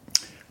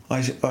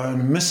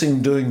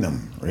missing doing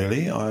them,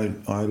 really.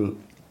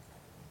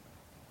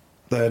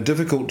 They are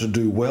difficult to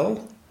do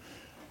well,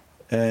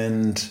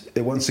 and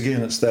once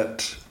again, it's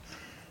that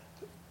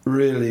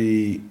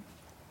really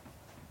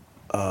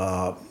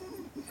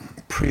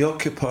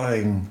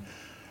preoccupying,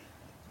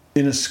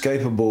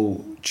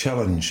 inescapable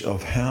challenge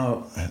of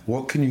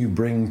what can you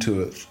bring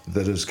to it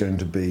that is going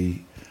to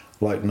be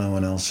like no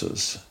one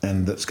else's,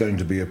 and that's going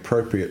to be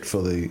appropriate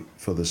for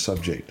the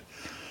subject.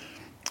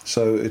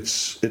 So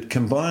it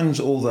combines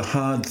all the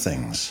hard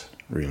things,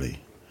 really.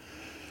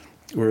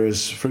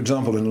 Whereas, for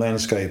example, in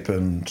landscape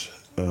or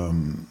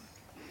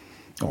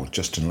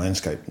just in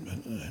landscape,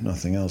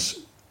 nothing else,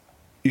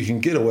 you can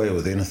get away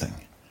with anything,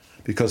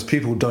 because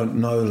people don't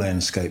know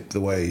landscape the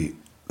way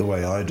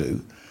I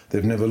do.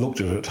 They've never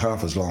looked at it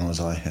half as long as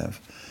I have.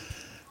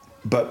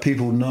 But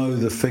people know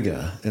the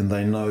figure, and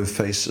they know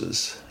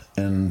faces,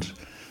 and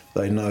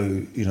they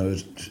know,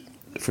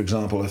 for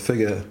example, a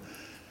figure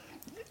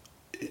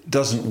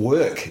doesn't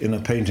work in a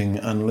painting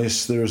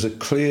unless there is a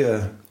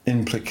clear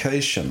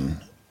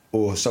implication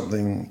or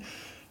something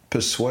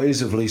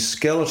persuasively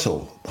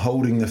skeletal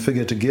holding the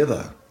figure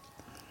together.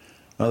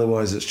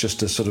 Otherwise, it's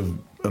just a sort of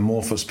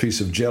amorphous piece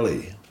of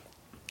jelly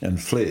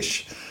and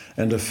flesh.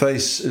 And a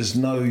face is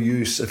no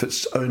use if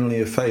it's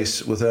only a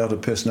face without a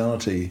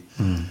personality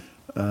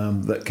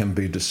that can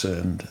be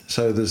discerned.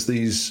 So there's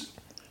these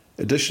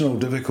additional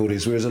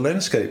difficulties, whereas a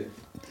landscape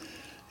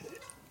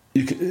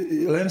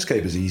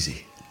is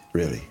easy,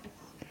 really,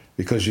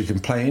 because you can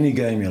play any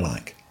game you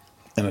like,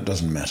 and it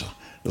doesn't matter.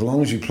 As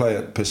long as you play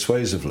it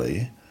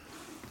persuasively,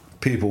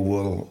 people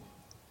will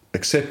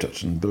accept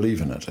it and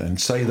believe in it and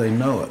say they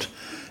know it.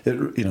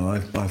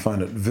 I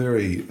find it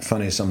very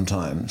funny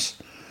sometimes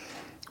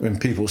when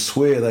people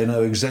swear they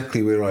know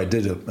exactly where I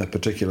did a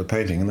particular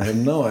painting, and they have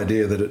no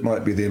idea that it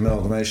might be the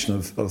amalgamation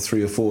of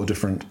 3 or 4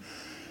 different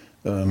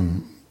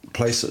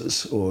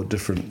places or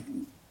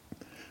different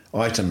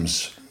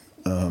items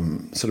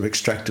sort of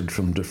extracted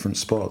from different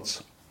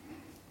spots.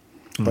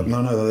 But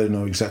no, they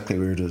know exactly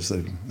where it is.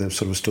 They've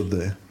sort of stood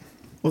there.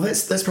 Well,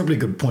 that's probably a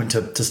good point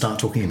to start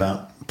talking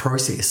about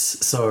process.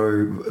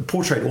 So,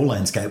 portrait or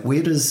landscape,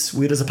 where does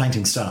a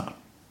painting start?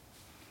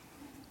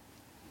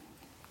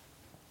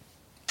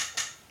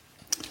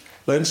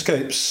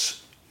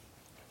 Landscapes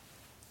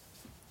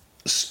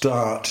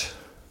start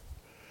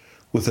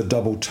with a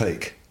double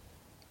take.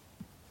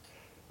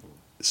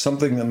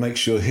 Something that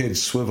makes your head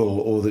swivel,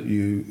 or that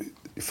you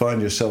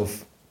find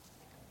yourself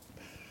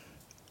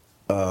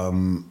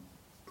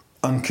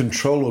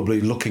uncontrollably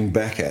looking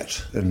back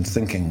at and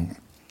thinking,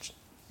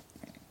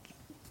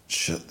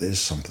 shit, there's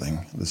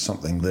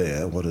something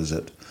there, what is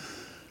it?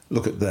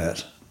 Look at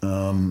that.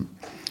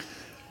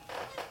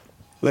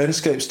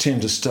 Landscapes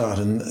tend to start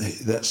in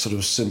that sort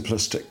of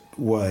simplistic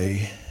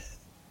way,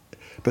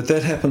 but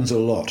that happens a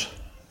lot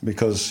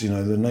because,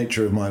 the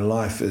nature of my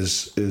life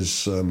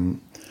is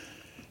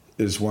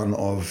one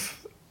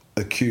of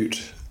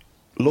acute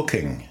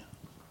looking.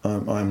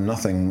 I'm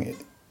nothing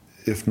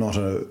if not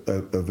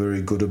a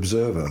very good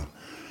observer.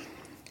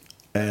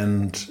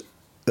 And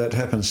that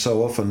happens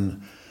so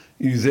often,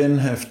 you then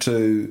have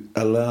to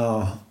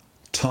allow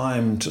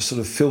time to sort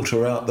of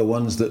filter out the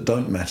ones that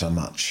don't matter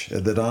much,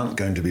 that aren't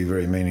going to be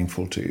very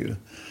meaningful to you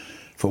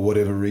for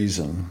whatever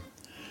reason.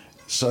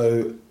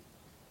 So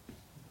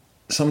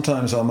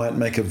sometimes I might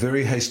make a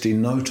very hasty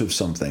note of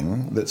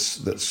something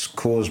that's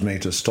caused me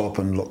to stop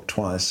and look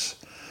twice,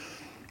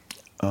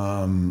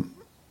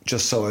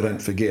 just so I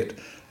don't forget.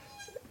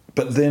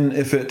 But then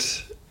if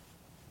it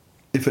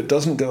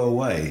doesn't go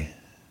away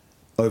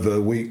over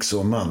weeks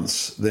or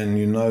months, then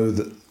you know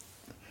that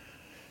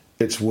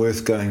it's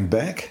worth going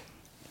back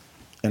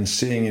and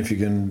seeing if you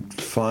can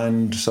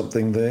find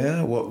something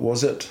there. What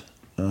was it?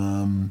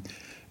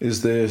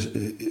 Is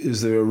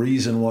there a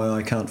reason why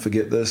I can't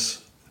forget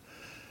this?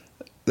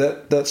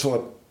 that's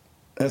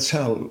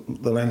how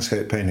the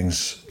landscape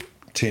paintings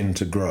tend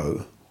to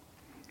grow.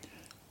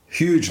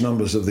 Huge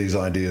numbers of these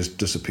ideas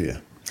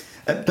disappear.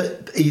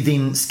 But are you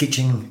then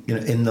sketching,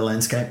 in the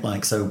landscape,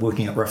 like so,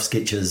 working out rough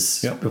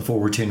sketches before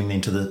returning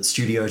then to the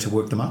studio to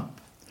work them up?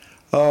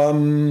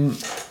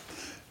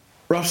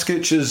 Rough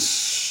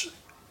sketches,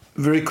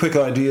 very quick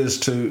ideas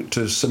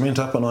to cement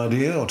up an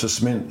idea or to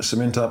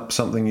cement up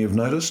something you've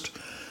noticed.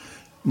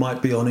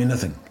 Might be on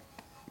anything.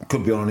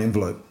 Could be on an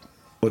envelope,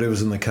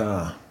 whatever's in the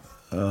car.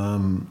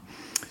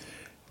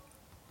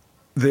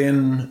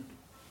 Then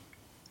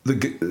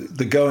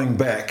the going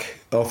back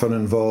often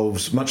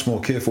involves much more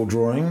careful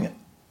drawing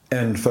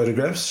and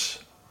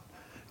photographs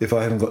if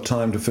I haven't got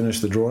time to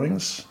finish the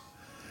drawings.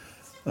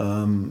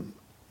 I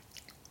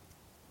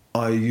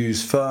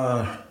use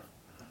far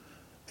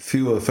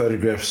fewer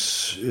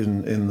photographs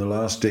in the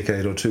last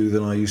decade or two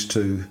than I used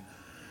to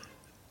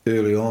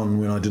early on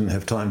when I didn't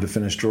have time to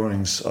finish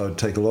drawings. I would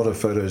take a lot of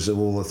photos of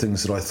all the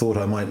things that I thought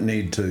I might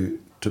need to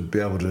be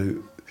able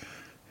to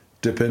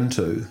dip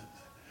into.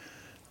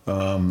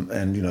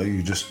 And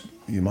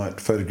you might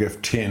photograph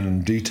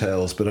 10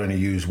 details but only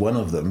use one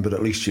of them, but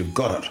at least you've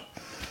got it.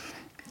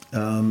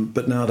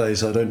 But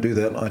nowadays I don't do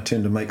that. I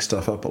tend to make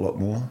stuff up a lot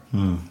more.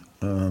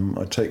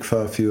 I take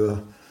far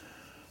fewer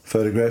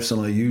photographs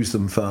and I use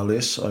them far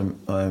less.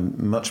 I'm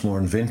much more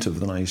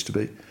inventive than I used to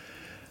be.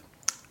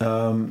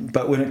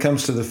 But when it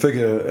comes to the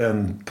figure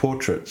and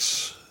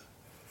portraits,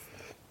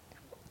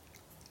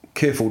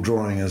 careful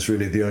drawing is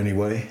really the only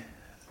way.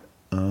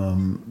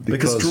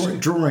 Because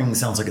drawing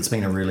sounds like it's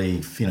been a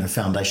really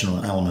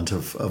foundational element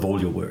of all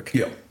your work.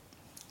 Yeah,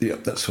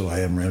 that's what I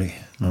am really.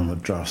 I'm a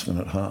draftsman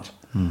at heart.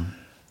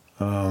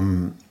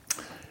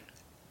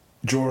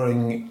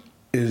 Drawing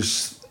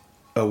is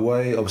a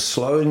way of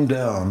slowing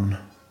down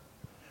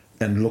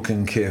and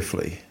looking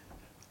carefully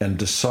and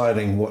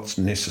deciding what's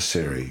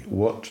necessary,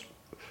 what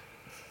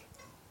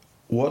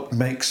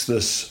makes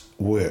this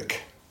work,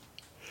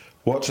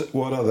 what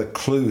are the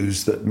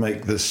clues that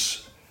make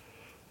this,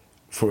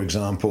 for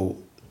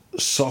example,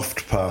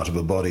 soft part of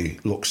a body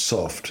look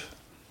soft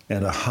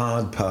and a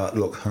hard part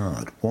look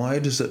hard. Why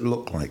does it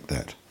look like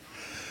that?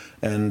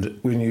 And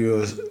when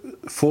you're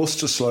forced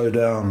to slow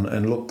down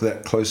and look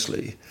that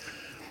closely,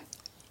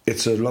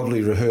 it's a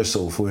lovely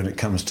rehearsal for when it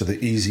comes to the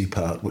easy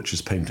part, which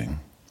is painting.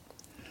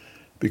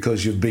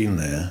 Because you've been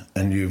there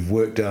and you've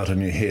worked out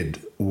in your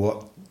head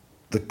what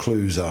the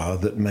clues are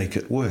that make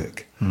it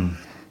work.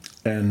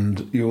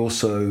 And you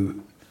also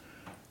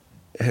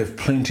have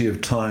plenty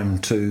of time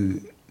to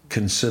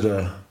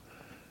consider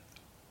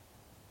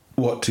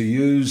what to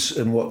use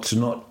and what to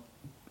not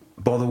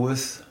bother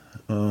with,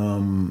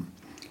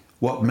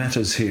 what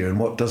matters here and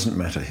what doesn't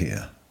matter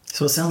here.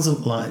 So it sounds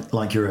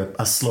like you're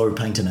a slow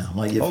painter now.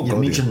 Like you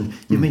mentioned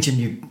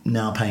you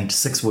now paint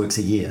 6 works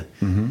a year.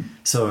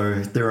 So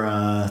there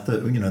are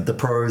the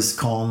pros,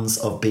 cons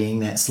of being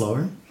that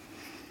slow.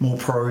 More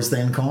pros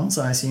than cons,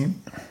 I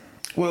assume.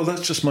 Well,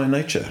 that's just my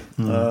nature.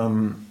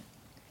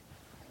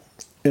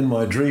 In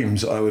my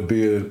dreams, I would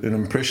be an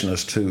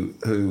impressionist who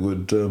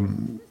would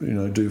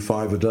do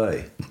 5 a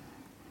day,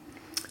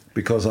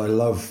 because I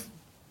love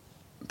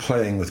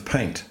playing with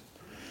paint.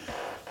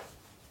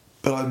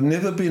 But I've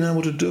never been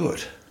able to do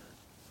it.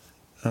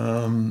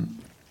 I've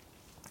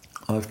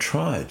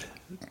tried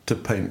to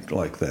paint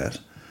like that,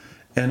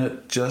 and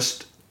it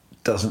just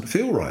doesn't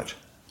feel right.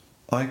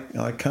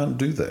 I can't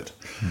do that.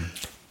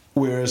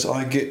 Whereas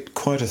I get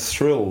quite a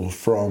thrill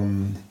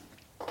from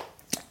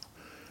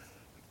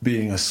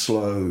being a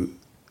slow,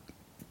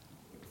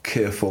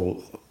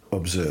 careful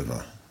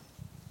observer,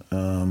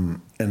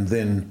 and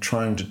then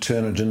trying to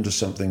turn it into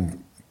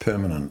something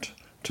permanent,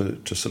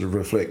 to sort of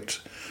reflect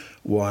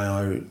why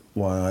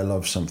I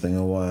love something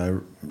or why I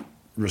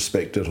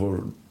respect it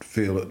or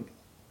feel it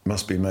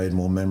must be made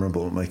more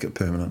memorable and make it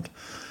permanent.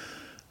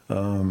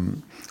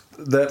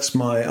 That's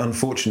my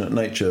unfortunate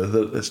nature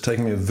that it's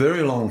taken me a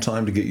very long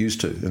time to get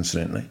used to,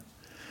 incidentally.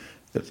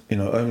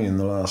 Only in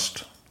the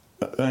last,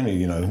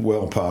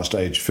 well past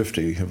age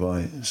 50 have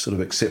I sort of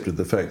accepted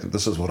the fact that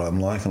this is what I'm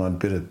like and I'd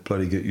better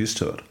bloody get used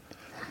to it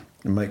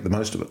and make the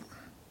most of it.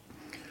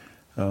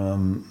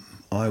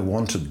 I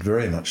wanted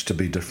very much to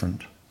be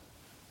different,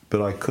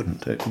 but I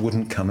couldn't. It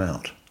wouldn't come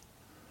out.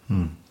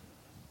 And,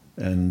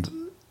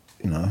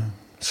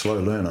 slow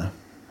learner.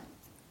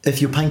 If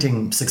you're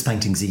painting 6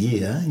 paintings a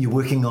year, you're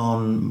working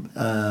on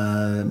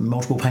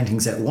multiple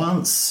paintings at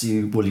once.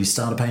 Will you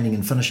start a painting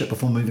and finish it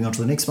before moving on to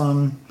the next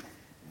one?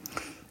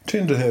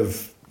 Tend to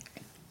have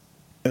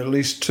at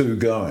least 2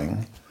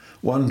 going,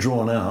 one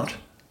drawn out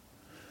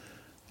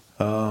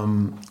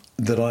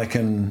that I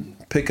can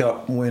pick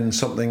up when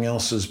something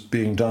else is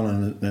being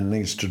done and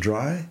needs to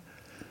dry.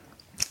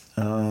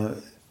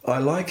 I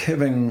like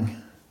having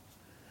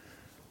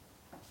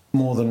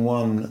more than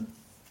one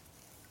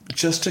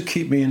just to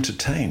keep me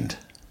entertained.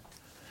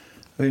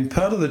 I mean,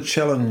 part of the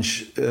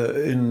challenge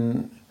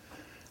when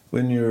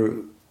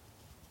you're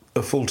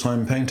a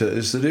full-time painter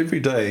is that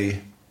every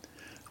day,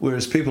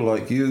 whereas people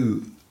like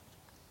you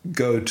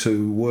go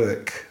to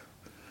work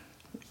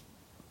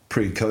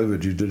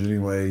pre-COVID you did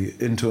anyway,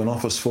 into an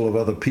office full of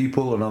other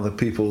people and other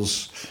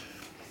people's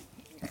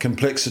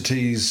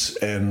complexities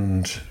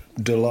and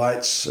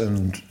delights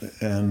and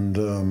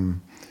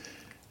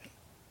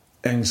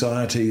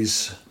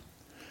anxieties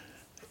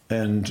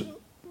and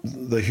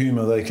the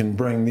humour they can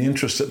bring, the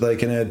interest that they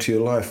can add to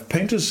your life.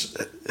 Painters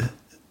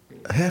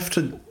have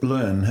to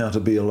learn how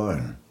to be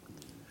alone.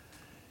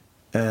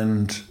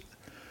 And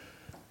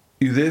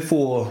you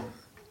therefore,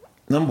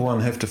 number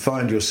one, have to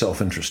find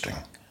yourself interesting.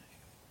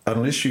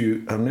 Unless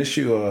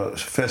you are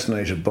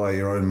fascinated by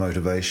your own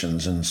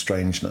motivations and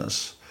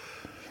strangeness,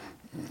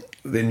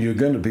 then you're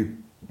going to be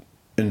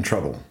in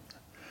trouble.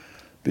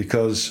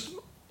 Because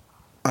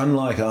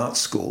unlike art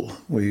school,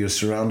 where you're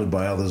surrounded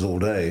by others all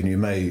day and you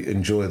may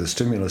enjoy the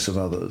stimulus of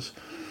others,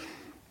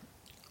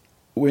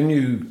 when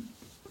you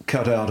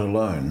cut out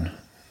alone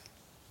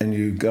and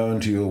you go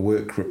into your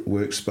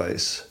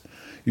workspace,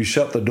 you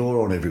shut the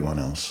door on everyone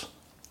else,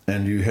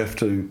 and you have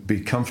to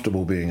be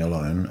comfortable being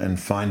alone and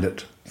find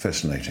it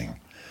fascinating.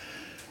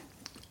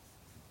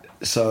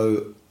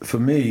 So for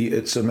me,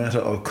 it's a matter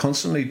of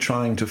constantly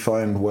trying to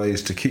find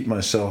ways to keep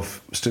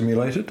myself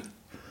stimulated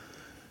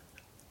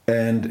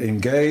and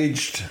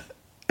engaged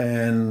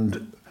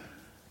and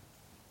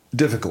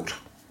difficult,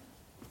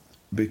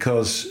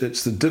 because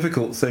it's the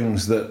difficult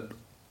things that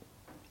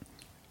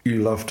you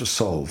love to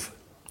solve.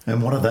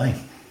 And what are they?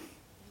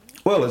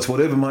 Well, it's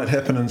whatever might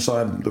happen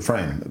inside the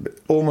frame.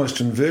 Almost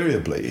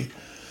invariably,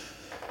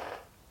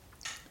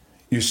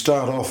 you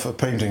start off a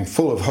painting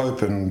full of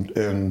hope and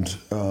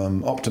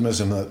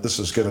optimism that this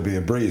is going to be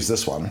a breeze,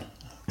 this one,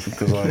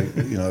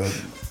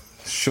 because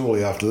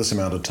surely after this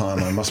amount of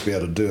time I must be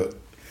able to do it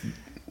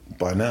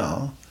by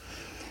now.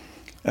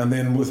 And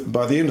then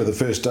by the end of the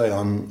first day,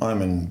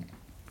 I'm in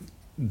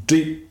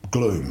deep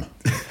gloom,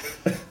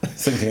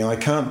 thinking I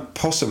can't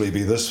possibly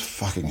be this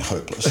fucking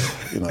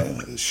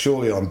hopeless.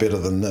 Surely I'm better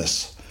than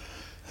this.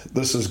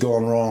 This has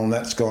gone wrong,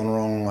 that's gone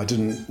wrong. I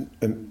didn't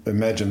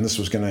imagine this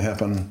was going to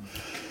happen.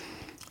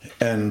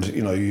 And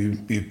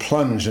you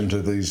plunge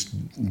into these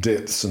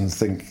depths and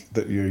think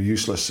that you're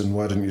useless, and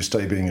why didn't you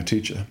stay being a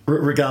teacher?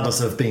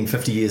 Regardless of being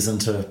 50 years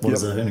into what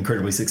is an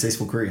incredibly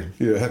successful career.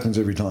 Yeah, it happens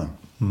every time.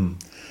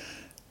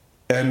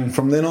 And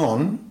from then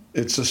on,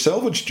 it's a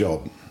salvage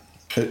job.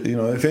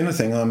 If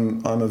anything,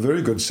 I'm a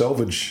very good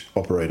salvage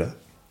operator.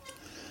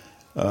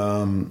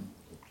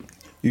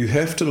 You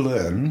have to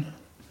learn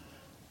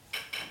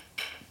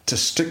to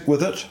stick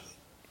with it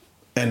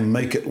and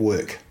make it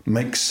work.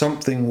 Make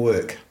something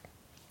work.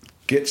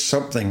 Get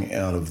something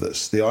out of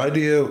this. The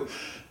idea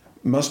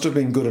must have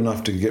been good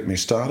enough to get me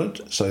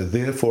started, so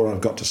therefore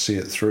I've got to see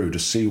it through to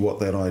see what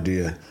that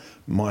idea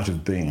might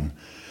have been.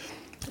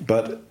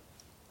 But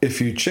if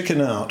you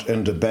chicken out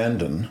and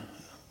abandon,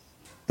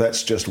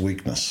 that's just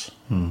weakness.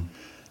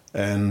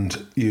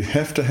 And you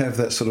have to have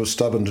that sort of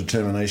stubborn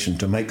determination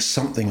to make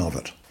something of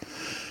it.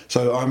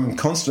 So I'm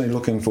constantly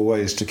looking for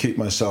ways to keep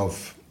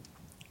myself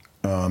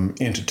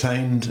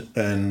entertained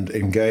and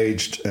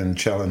engaged and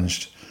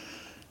challenged.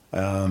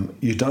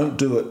 You don't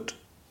do it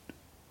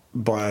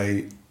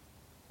by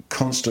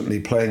constantly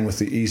playing with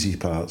the easy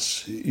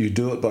parts. You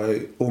do it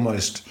by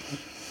almost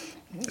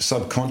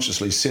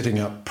subconsciously setting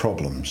up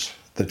problems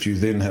that you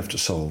then have to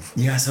solve.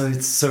 Yeah,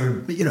 so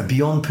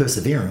beyond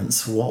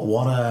perseverance,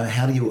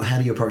 how do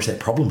you approach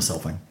that problem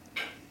solving?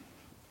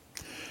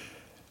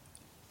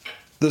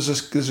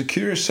 There's a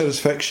curious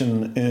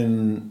satisfaction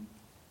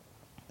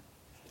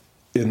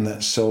in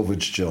that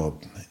salvage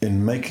job,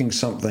 in making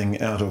something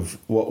out of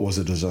what was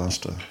a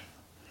disaster.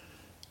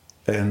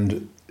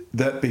 And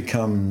that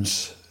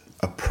becomes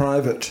a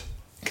private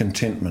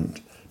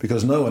contentment,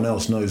 because no one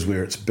else knows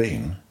where it's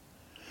been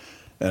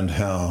and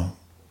how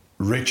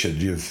wretched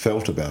you've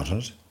felt about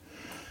it.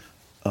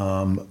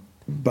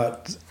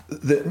 But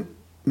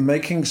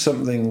making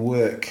something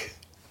work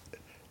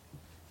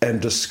and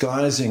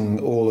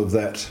disguising all of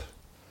that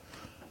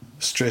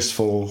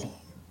stressful,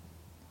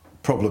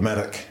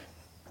 problematic,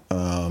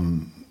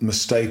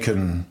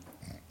 mistaken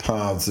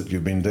paths that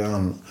you've been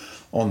down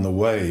on the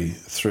way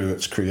through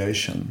its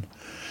creation,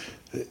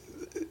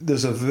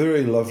 there's a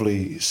very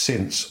lovely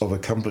sense of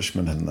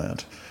accomplishment in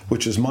that,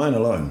 which is mine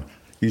alone.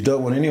 You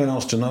don't want anyone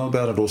else to know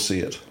about it or see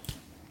it.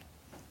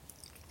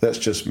 That's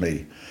just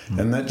me.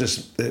 And that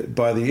just,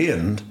 by the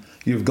end,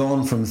 you've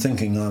gone from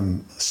thinking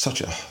I'm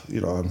such a,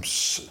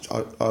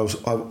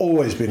 I've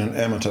always been an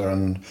amateur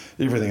and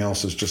everything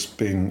else has just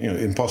been,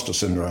 imposter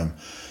syndrome.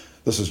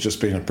 This has just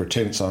been a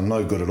pretense. I'm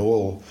no good at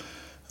all.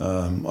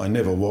 I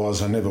never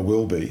was, I never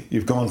will be.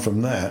 You've gone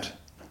from that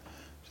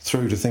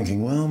through to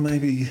thinking, well,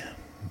 maybe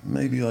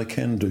I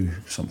can do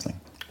something.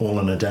 All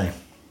in a day?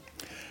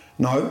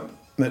 No,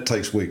 that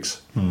takes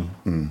weeks.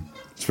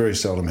 It's very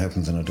seldom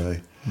happens in a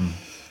day.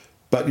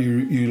 But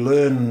you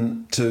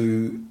learn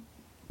to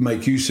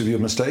make use of your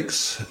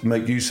mistakes,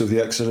 make use of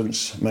the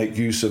accidents, make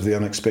use of the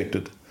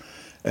unexpected,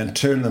 and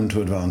turn them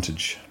to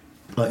advantage.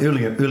 Like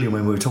earlier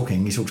when we were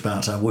talking, you talked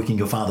about working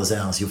your father's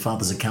hours, your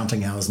father's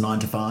accounting hours, 9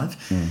 to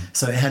 5.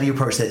 So how do you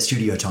approach that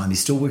studio time? You're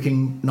still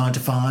working 9 to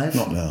 5?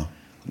 Not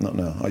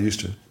now. I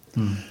used to.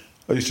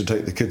 I used to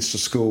take the kids to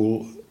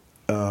school,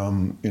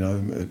 and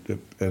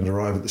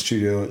arrive at the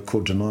studio at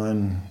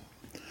 9:15,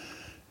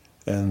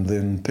 and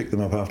then pick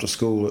them up after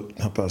school at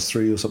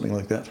 3:30 or something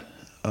like that.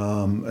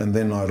 And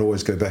then I'd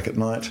always go back at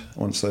night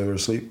once they were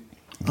asleep.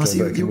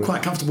 So you were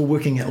quite comfortable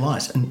working at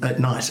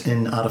night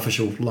in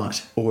artificial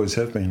light? Always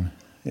have been,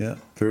 yeah,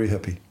 very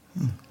happy.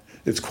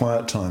 It's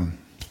quiet time,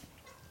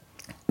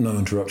 no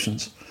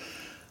interruptions.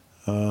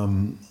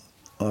 I've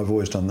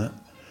always done that.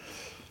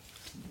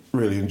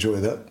 Really enjoy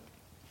that.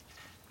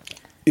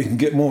 You can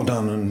get more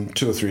done in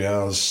 2 or 3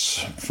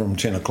 hours from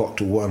 10 o'clock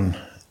to 1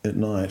 at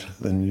night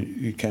than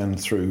you can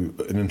through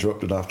an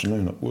interrupted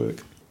afternoon at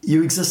work.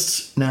 You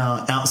exist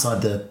now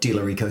outside the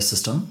dealer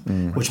ecosystem,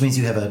 which means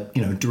you have a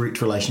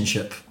direct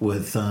relationship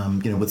with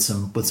with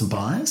some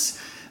buyers.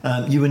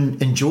 You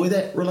enjoy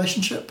that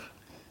relationship,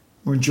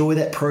 or enjoy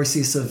that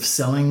process of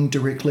selling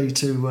directly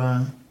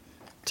to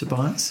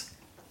buyers?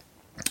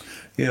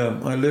 Yeah,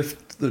 I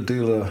left the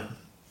dealer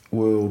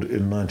world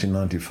in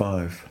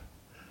 1995.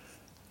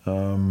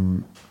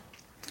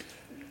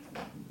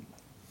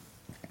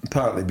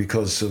 Partly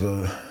because of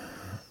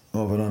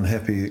an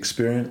unhappy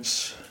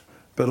experience,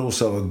 but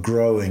also a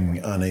growing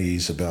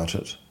unease about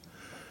it.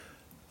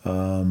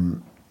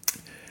 And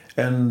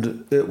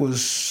it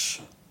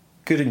was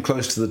getting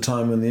close to the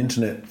time when the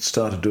internet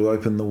started to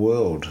open the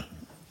world,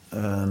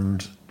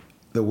 and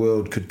the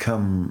world could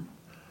come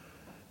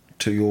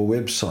to your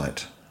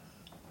website,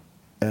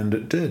 and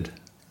it did.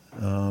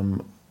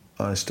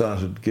 I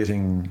started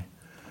getting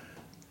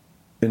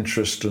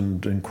interest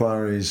and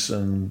inquiries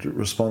and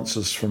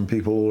responses from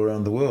people all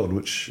around the world,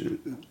 which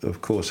of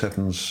course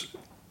happens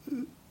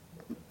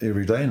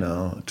every day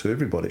now to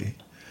everybody.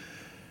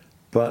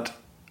 But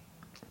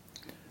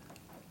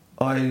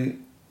I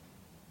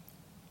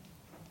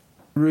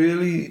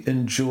really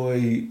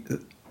enjoy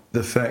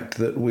the fact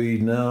that we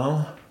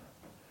now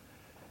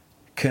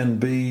can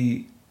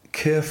be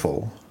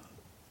careful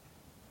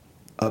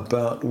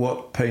about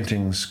what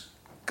paintings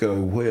go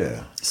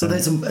where. So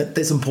that's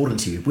important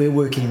to you. Where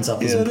work ends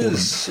up is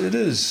important. It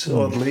is,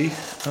 oddly.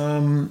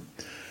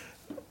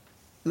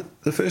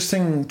 The first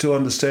thing to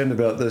understand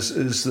about this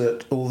is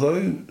that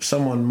although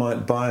someone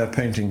might buy a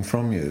painting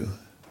from you,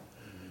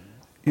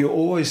 you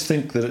always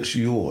think that it's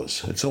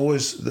yours. It's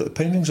always, the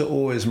paintings are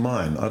always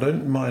mine. I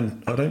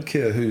don't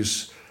care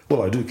who's,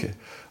 well, I do care.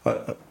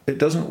 It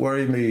doesn't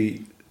worry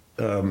me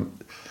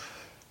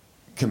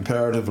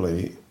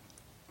comparatively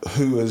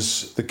who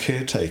is the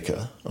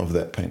caretaker of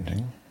that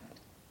painting,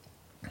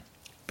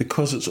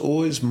 because it's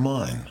always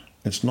mine.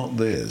 It's not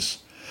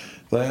theirs.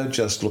 They are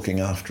just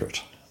looking after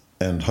it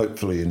and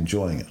hopefully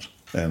enjoying it,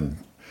 and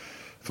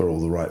for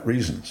all the right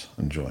reasons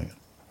enjoying it.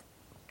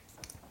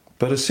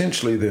 But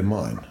essentially they're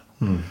mine,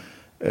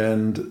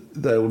 and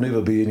they will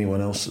never be anyone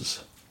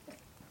else's.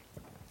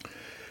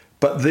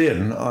 But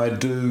then I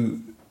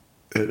do,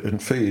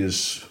 and Fee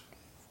is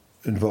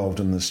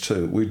involved in this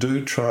too, we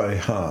do try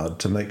hard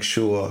to make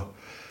sure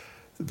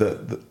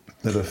that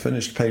a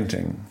finished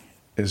painting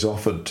is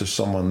offered to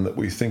someone that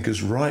we think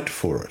is right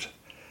for it,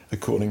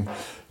 according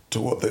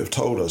to what they've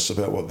told us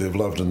about what they've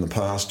loved in the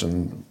past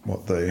and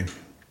what they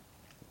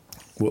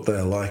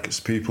are like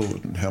as people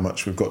and how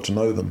much we've got to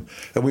know them.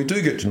 And we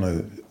do get to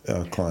know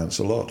our clients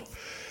a lot.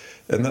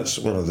 And that's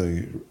one of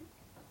the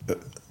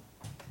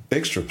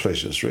extra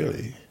pleasures,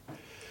 really.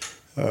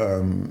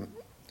 And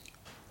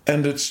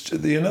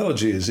the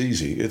analogy is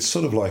easy. It's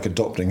sort of like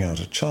adopting out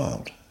a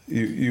child.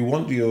 You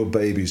want your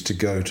babies to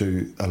go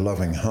to a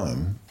loving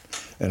home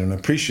and an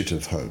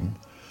appreciative home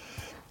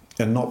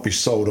and not be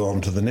sold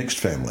on to the next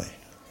family.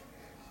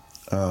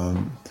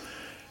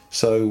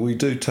 So we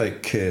do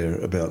take care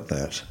about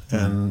that,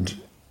 and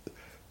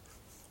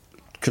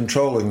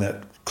controlling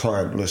that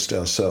client list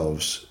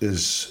ourselves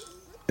is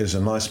a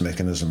nice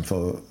mechanism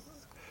for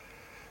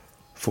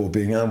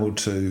being able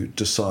to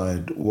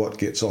decide what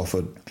gets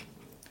offered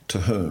to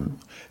whom.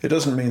 It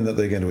doesn't mean that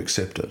they're going to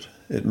accept it.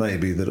 It may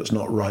be that it's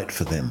not right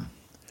for them,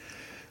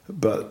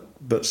 but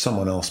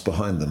someone else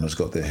behind them has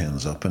got their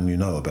hands up, and you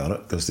know about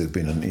it because there's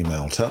been an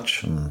email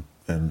touch and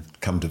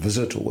come to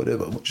visit or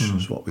whatever, which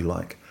is what we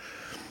like.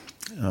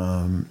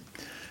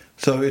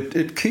 So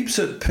it keeps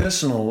it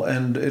personal,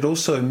 and it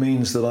also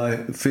means that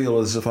I feel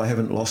as if I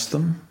haven't lost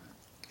them.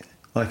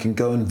 I can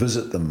go and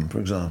visit them, for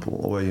example,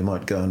 or you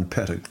might go and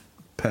pat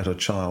a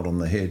child on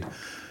the head.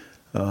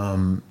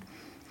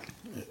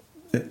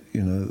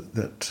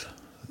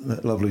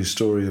 That lovely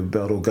story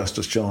about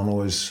Augustus John,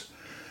 always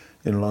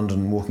in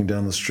London, walking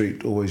down the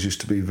street, always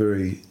used to be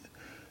very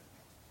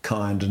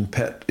kind and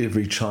pat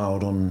every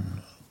child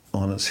on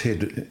its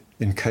head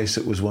in case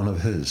it was one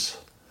of his.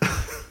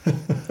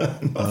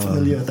 Not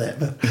familiar with that,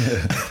 but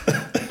yeah.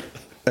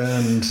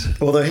 And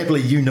although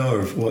happily you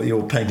know what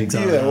your paintings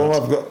are. Yeah,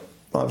 well,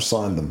 I've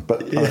signed them,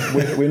 but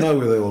we know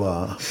where they all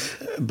are.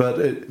 But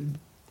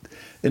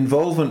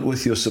involvement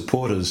with your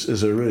supporters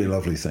is a really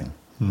lovely thing.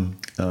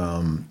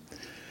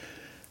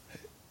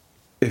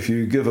 If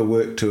you give a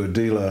work to a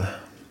dealer,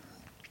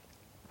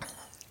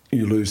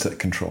 you lose that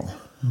control,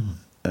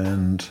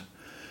 and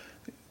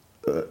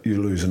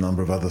you lose a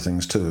number of other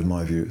things too, in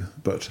my view.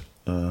 But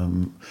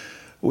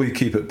we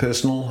keep it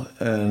personal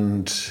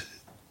and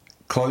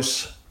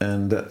close,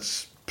 and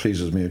that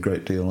pleases me a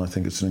great deal. I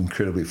think it's an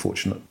incredibly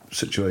fortunate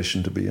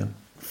situation to be in.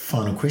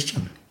 Final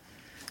question.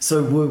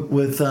 So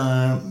with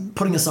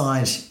putting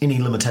aside any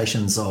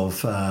limitations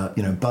of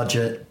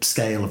budget,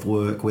 scale of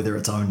work, whether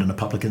it's owned in a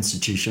public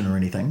institution or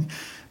anything,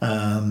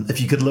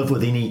 if you could live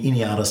with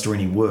any artist or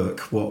any work,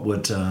 what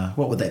would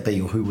that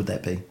be, or who would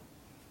that be?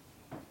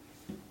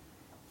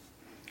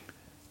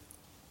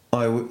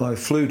 I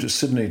flew to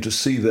Sydney to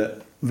see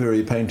that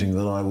very painting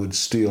that I would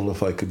steal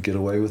if I could get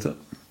away with it.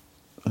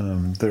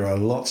 There are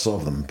lots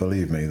of them,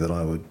 believe me, that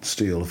I would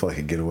steal if I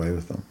could get away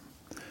with them.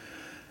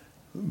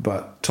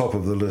 But top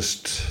of the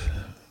list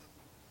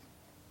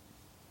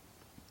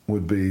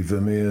would be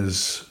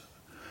Vermeer's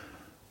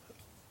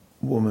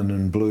Woman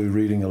in Blue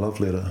reading a love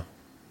letter.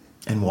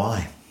 And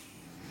why?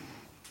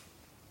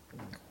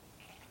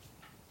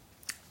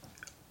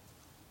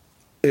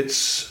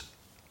 It's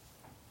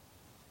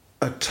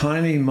a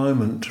tiny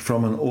moment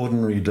from an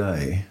ordinary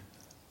day,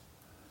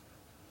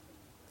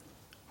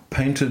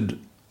 painted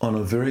on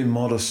a very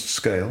modest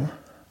scale,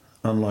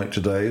 unlike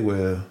today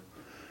where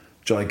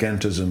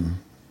gigantism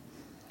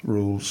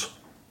rules.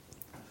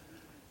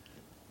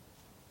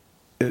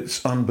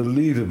 It's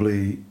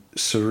unbelievably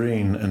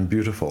serene and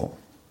beautiful.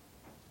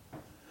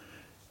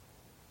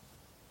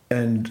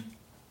 And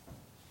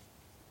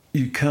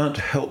you can't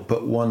help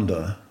but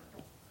wonder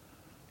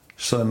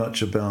so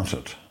much about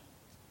it.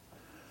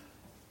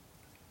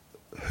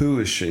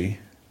 Who is she?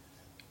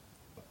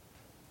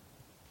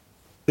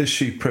 Is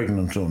she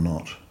pregnant or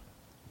not?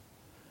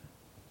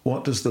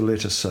 What does the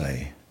letter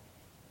say?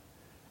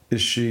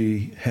 Is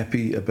she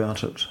happy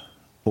about it,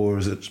 or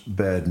is it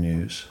bad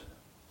news?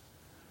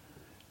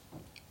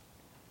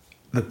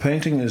 The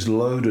painting is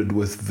loaded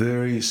with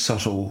very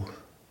subtle,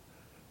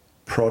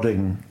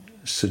 prodding,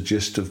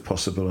 suggestive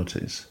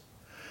possibilities.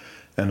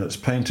 And it's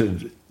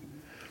painted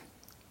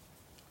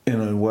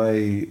in a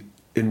way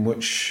in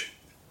which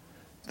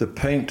the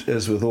paint,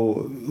 as with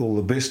all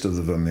the best of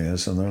the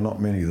Vermeers, and there are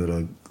not many that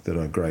are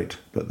great,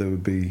 but there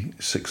would be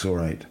 6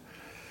 or 8,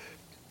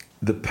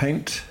 the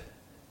paint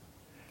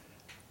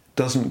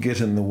doesn't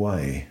get in the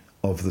way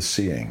of the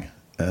seeing,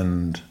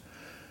 and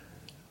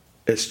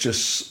it's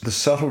just the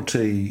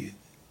subtlety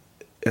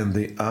and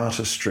the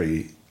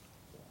artistry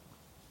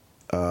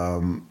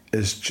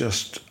is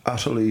just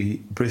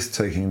utterly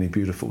breathtakingly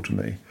beautiful to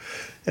me.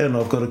 And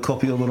I've got a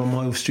copy of it on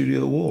my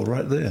studio wall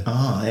right there.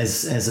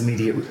 As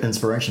immediate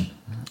inspiration.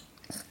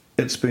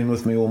 It's been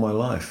with me all my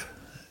life.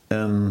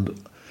 And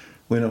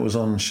when it was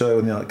on show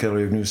in the Art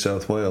Gallery of New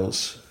South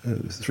Wales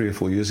 3 or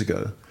 4 years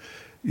ago,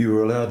 you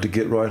were allowed to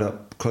get right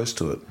up close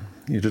to it.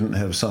 You didn't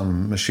have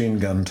some machine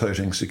gun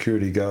toting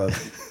security guard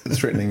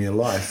threatening your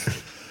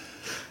life.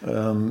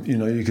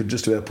 You could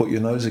just about put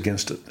your nose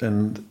against it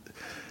and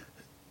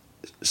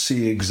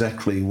see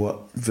exactly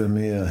what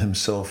Vermeer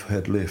himself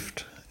had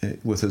left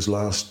with his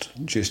last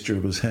gesture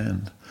of his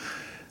hand.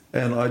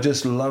 And I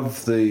just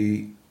love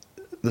the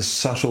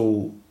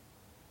subtle,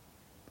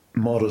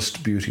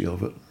 modest beauty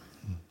of it.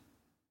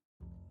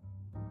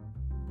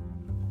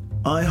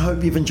 I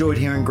hope you've enjoyed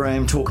hearing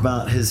Grahame talk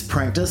about his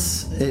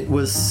practice. It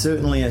was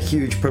certainly a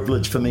huge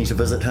privilege for me to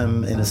visit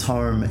him in his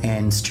home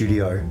and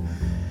studio.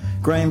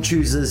 Grahame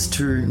chooses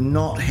to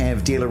not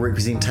have dealer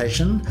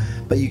representation,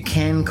 but you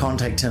can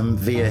contact him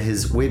via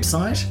his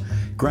website,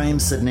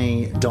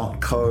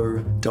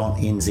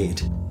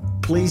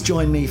 grahamesydney.co.nz. Please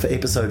join me for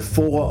episode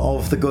 4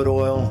 of The Good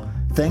Oil.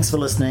 Thanks for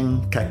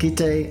listening. Ka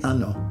kite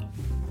anō.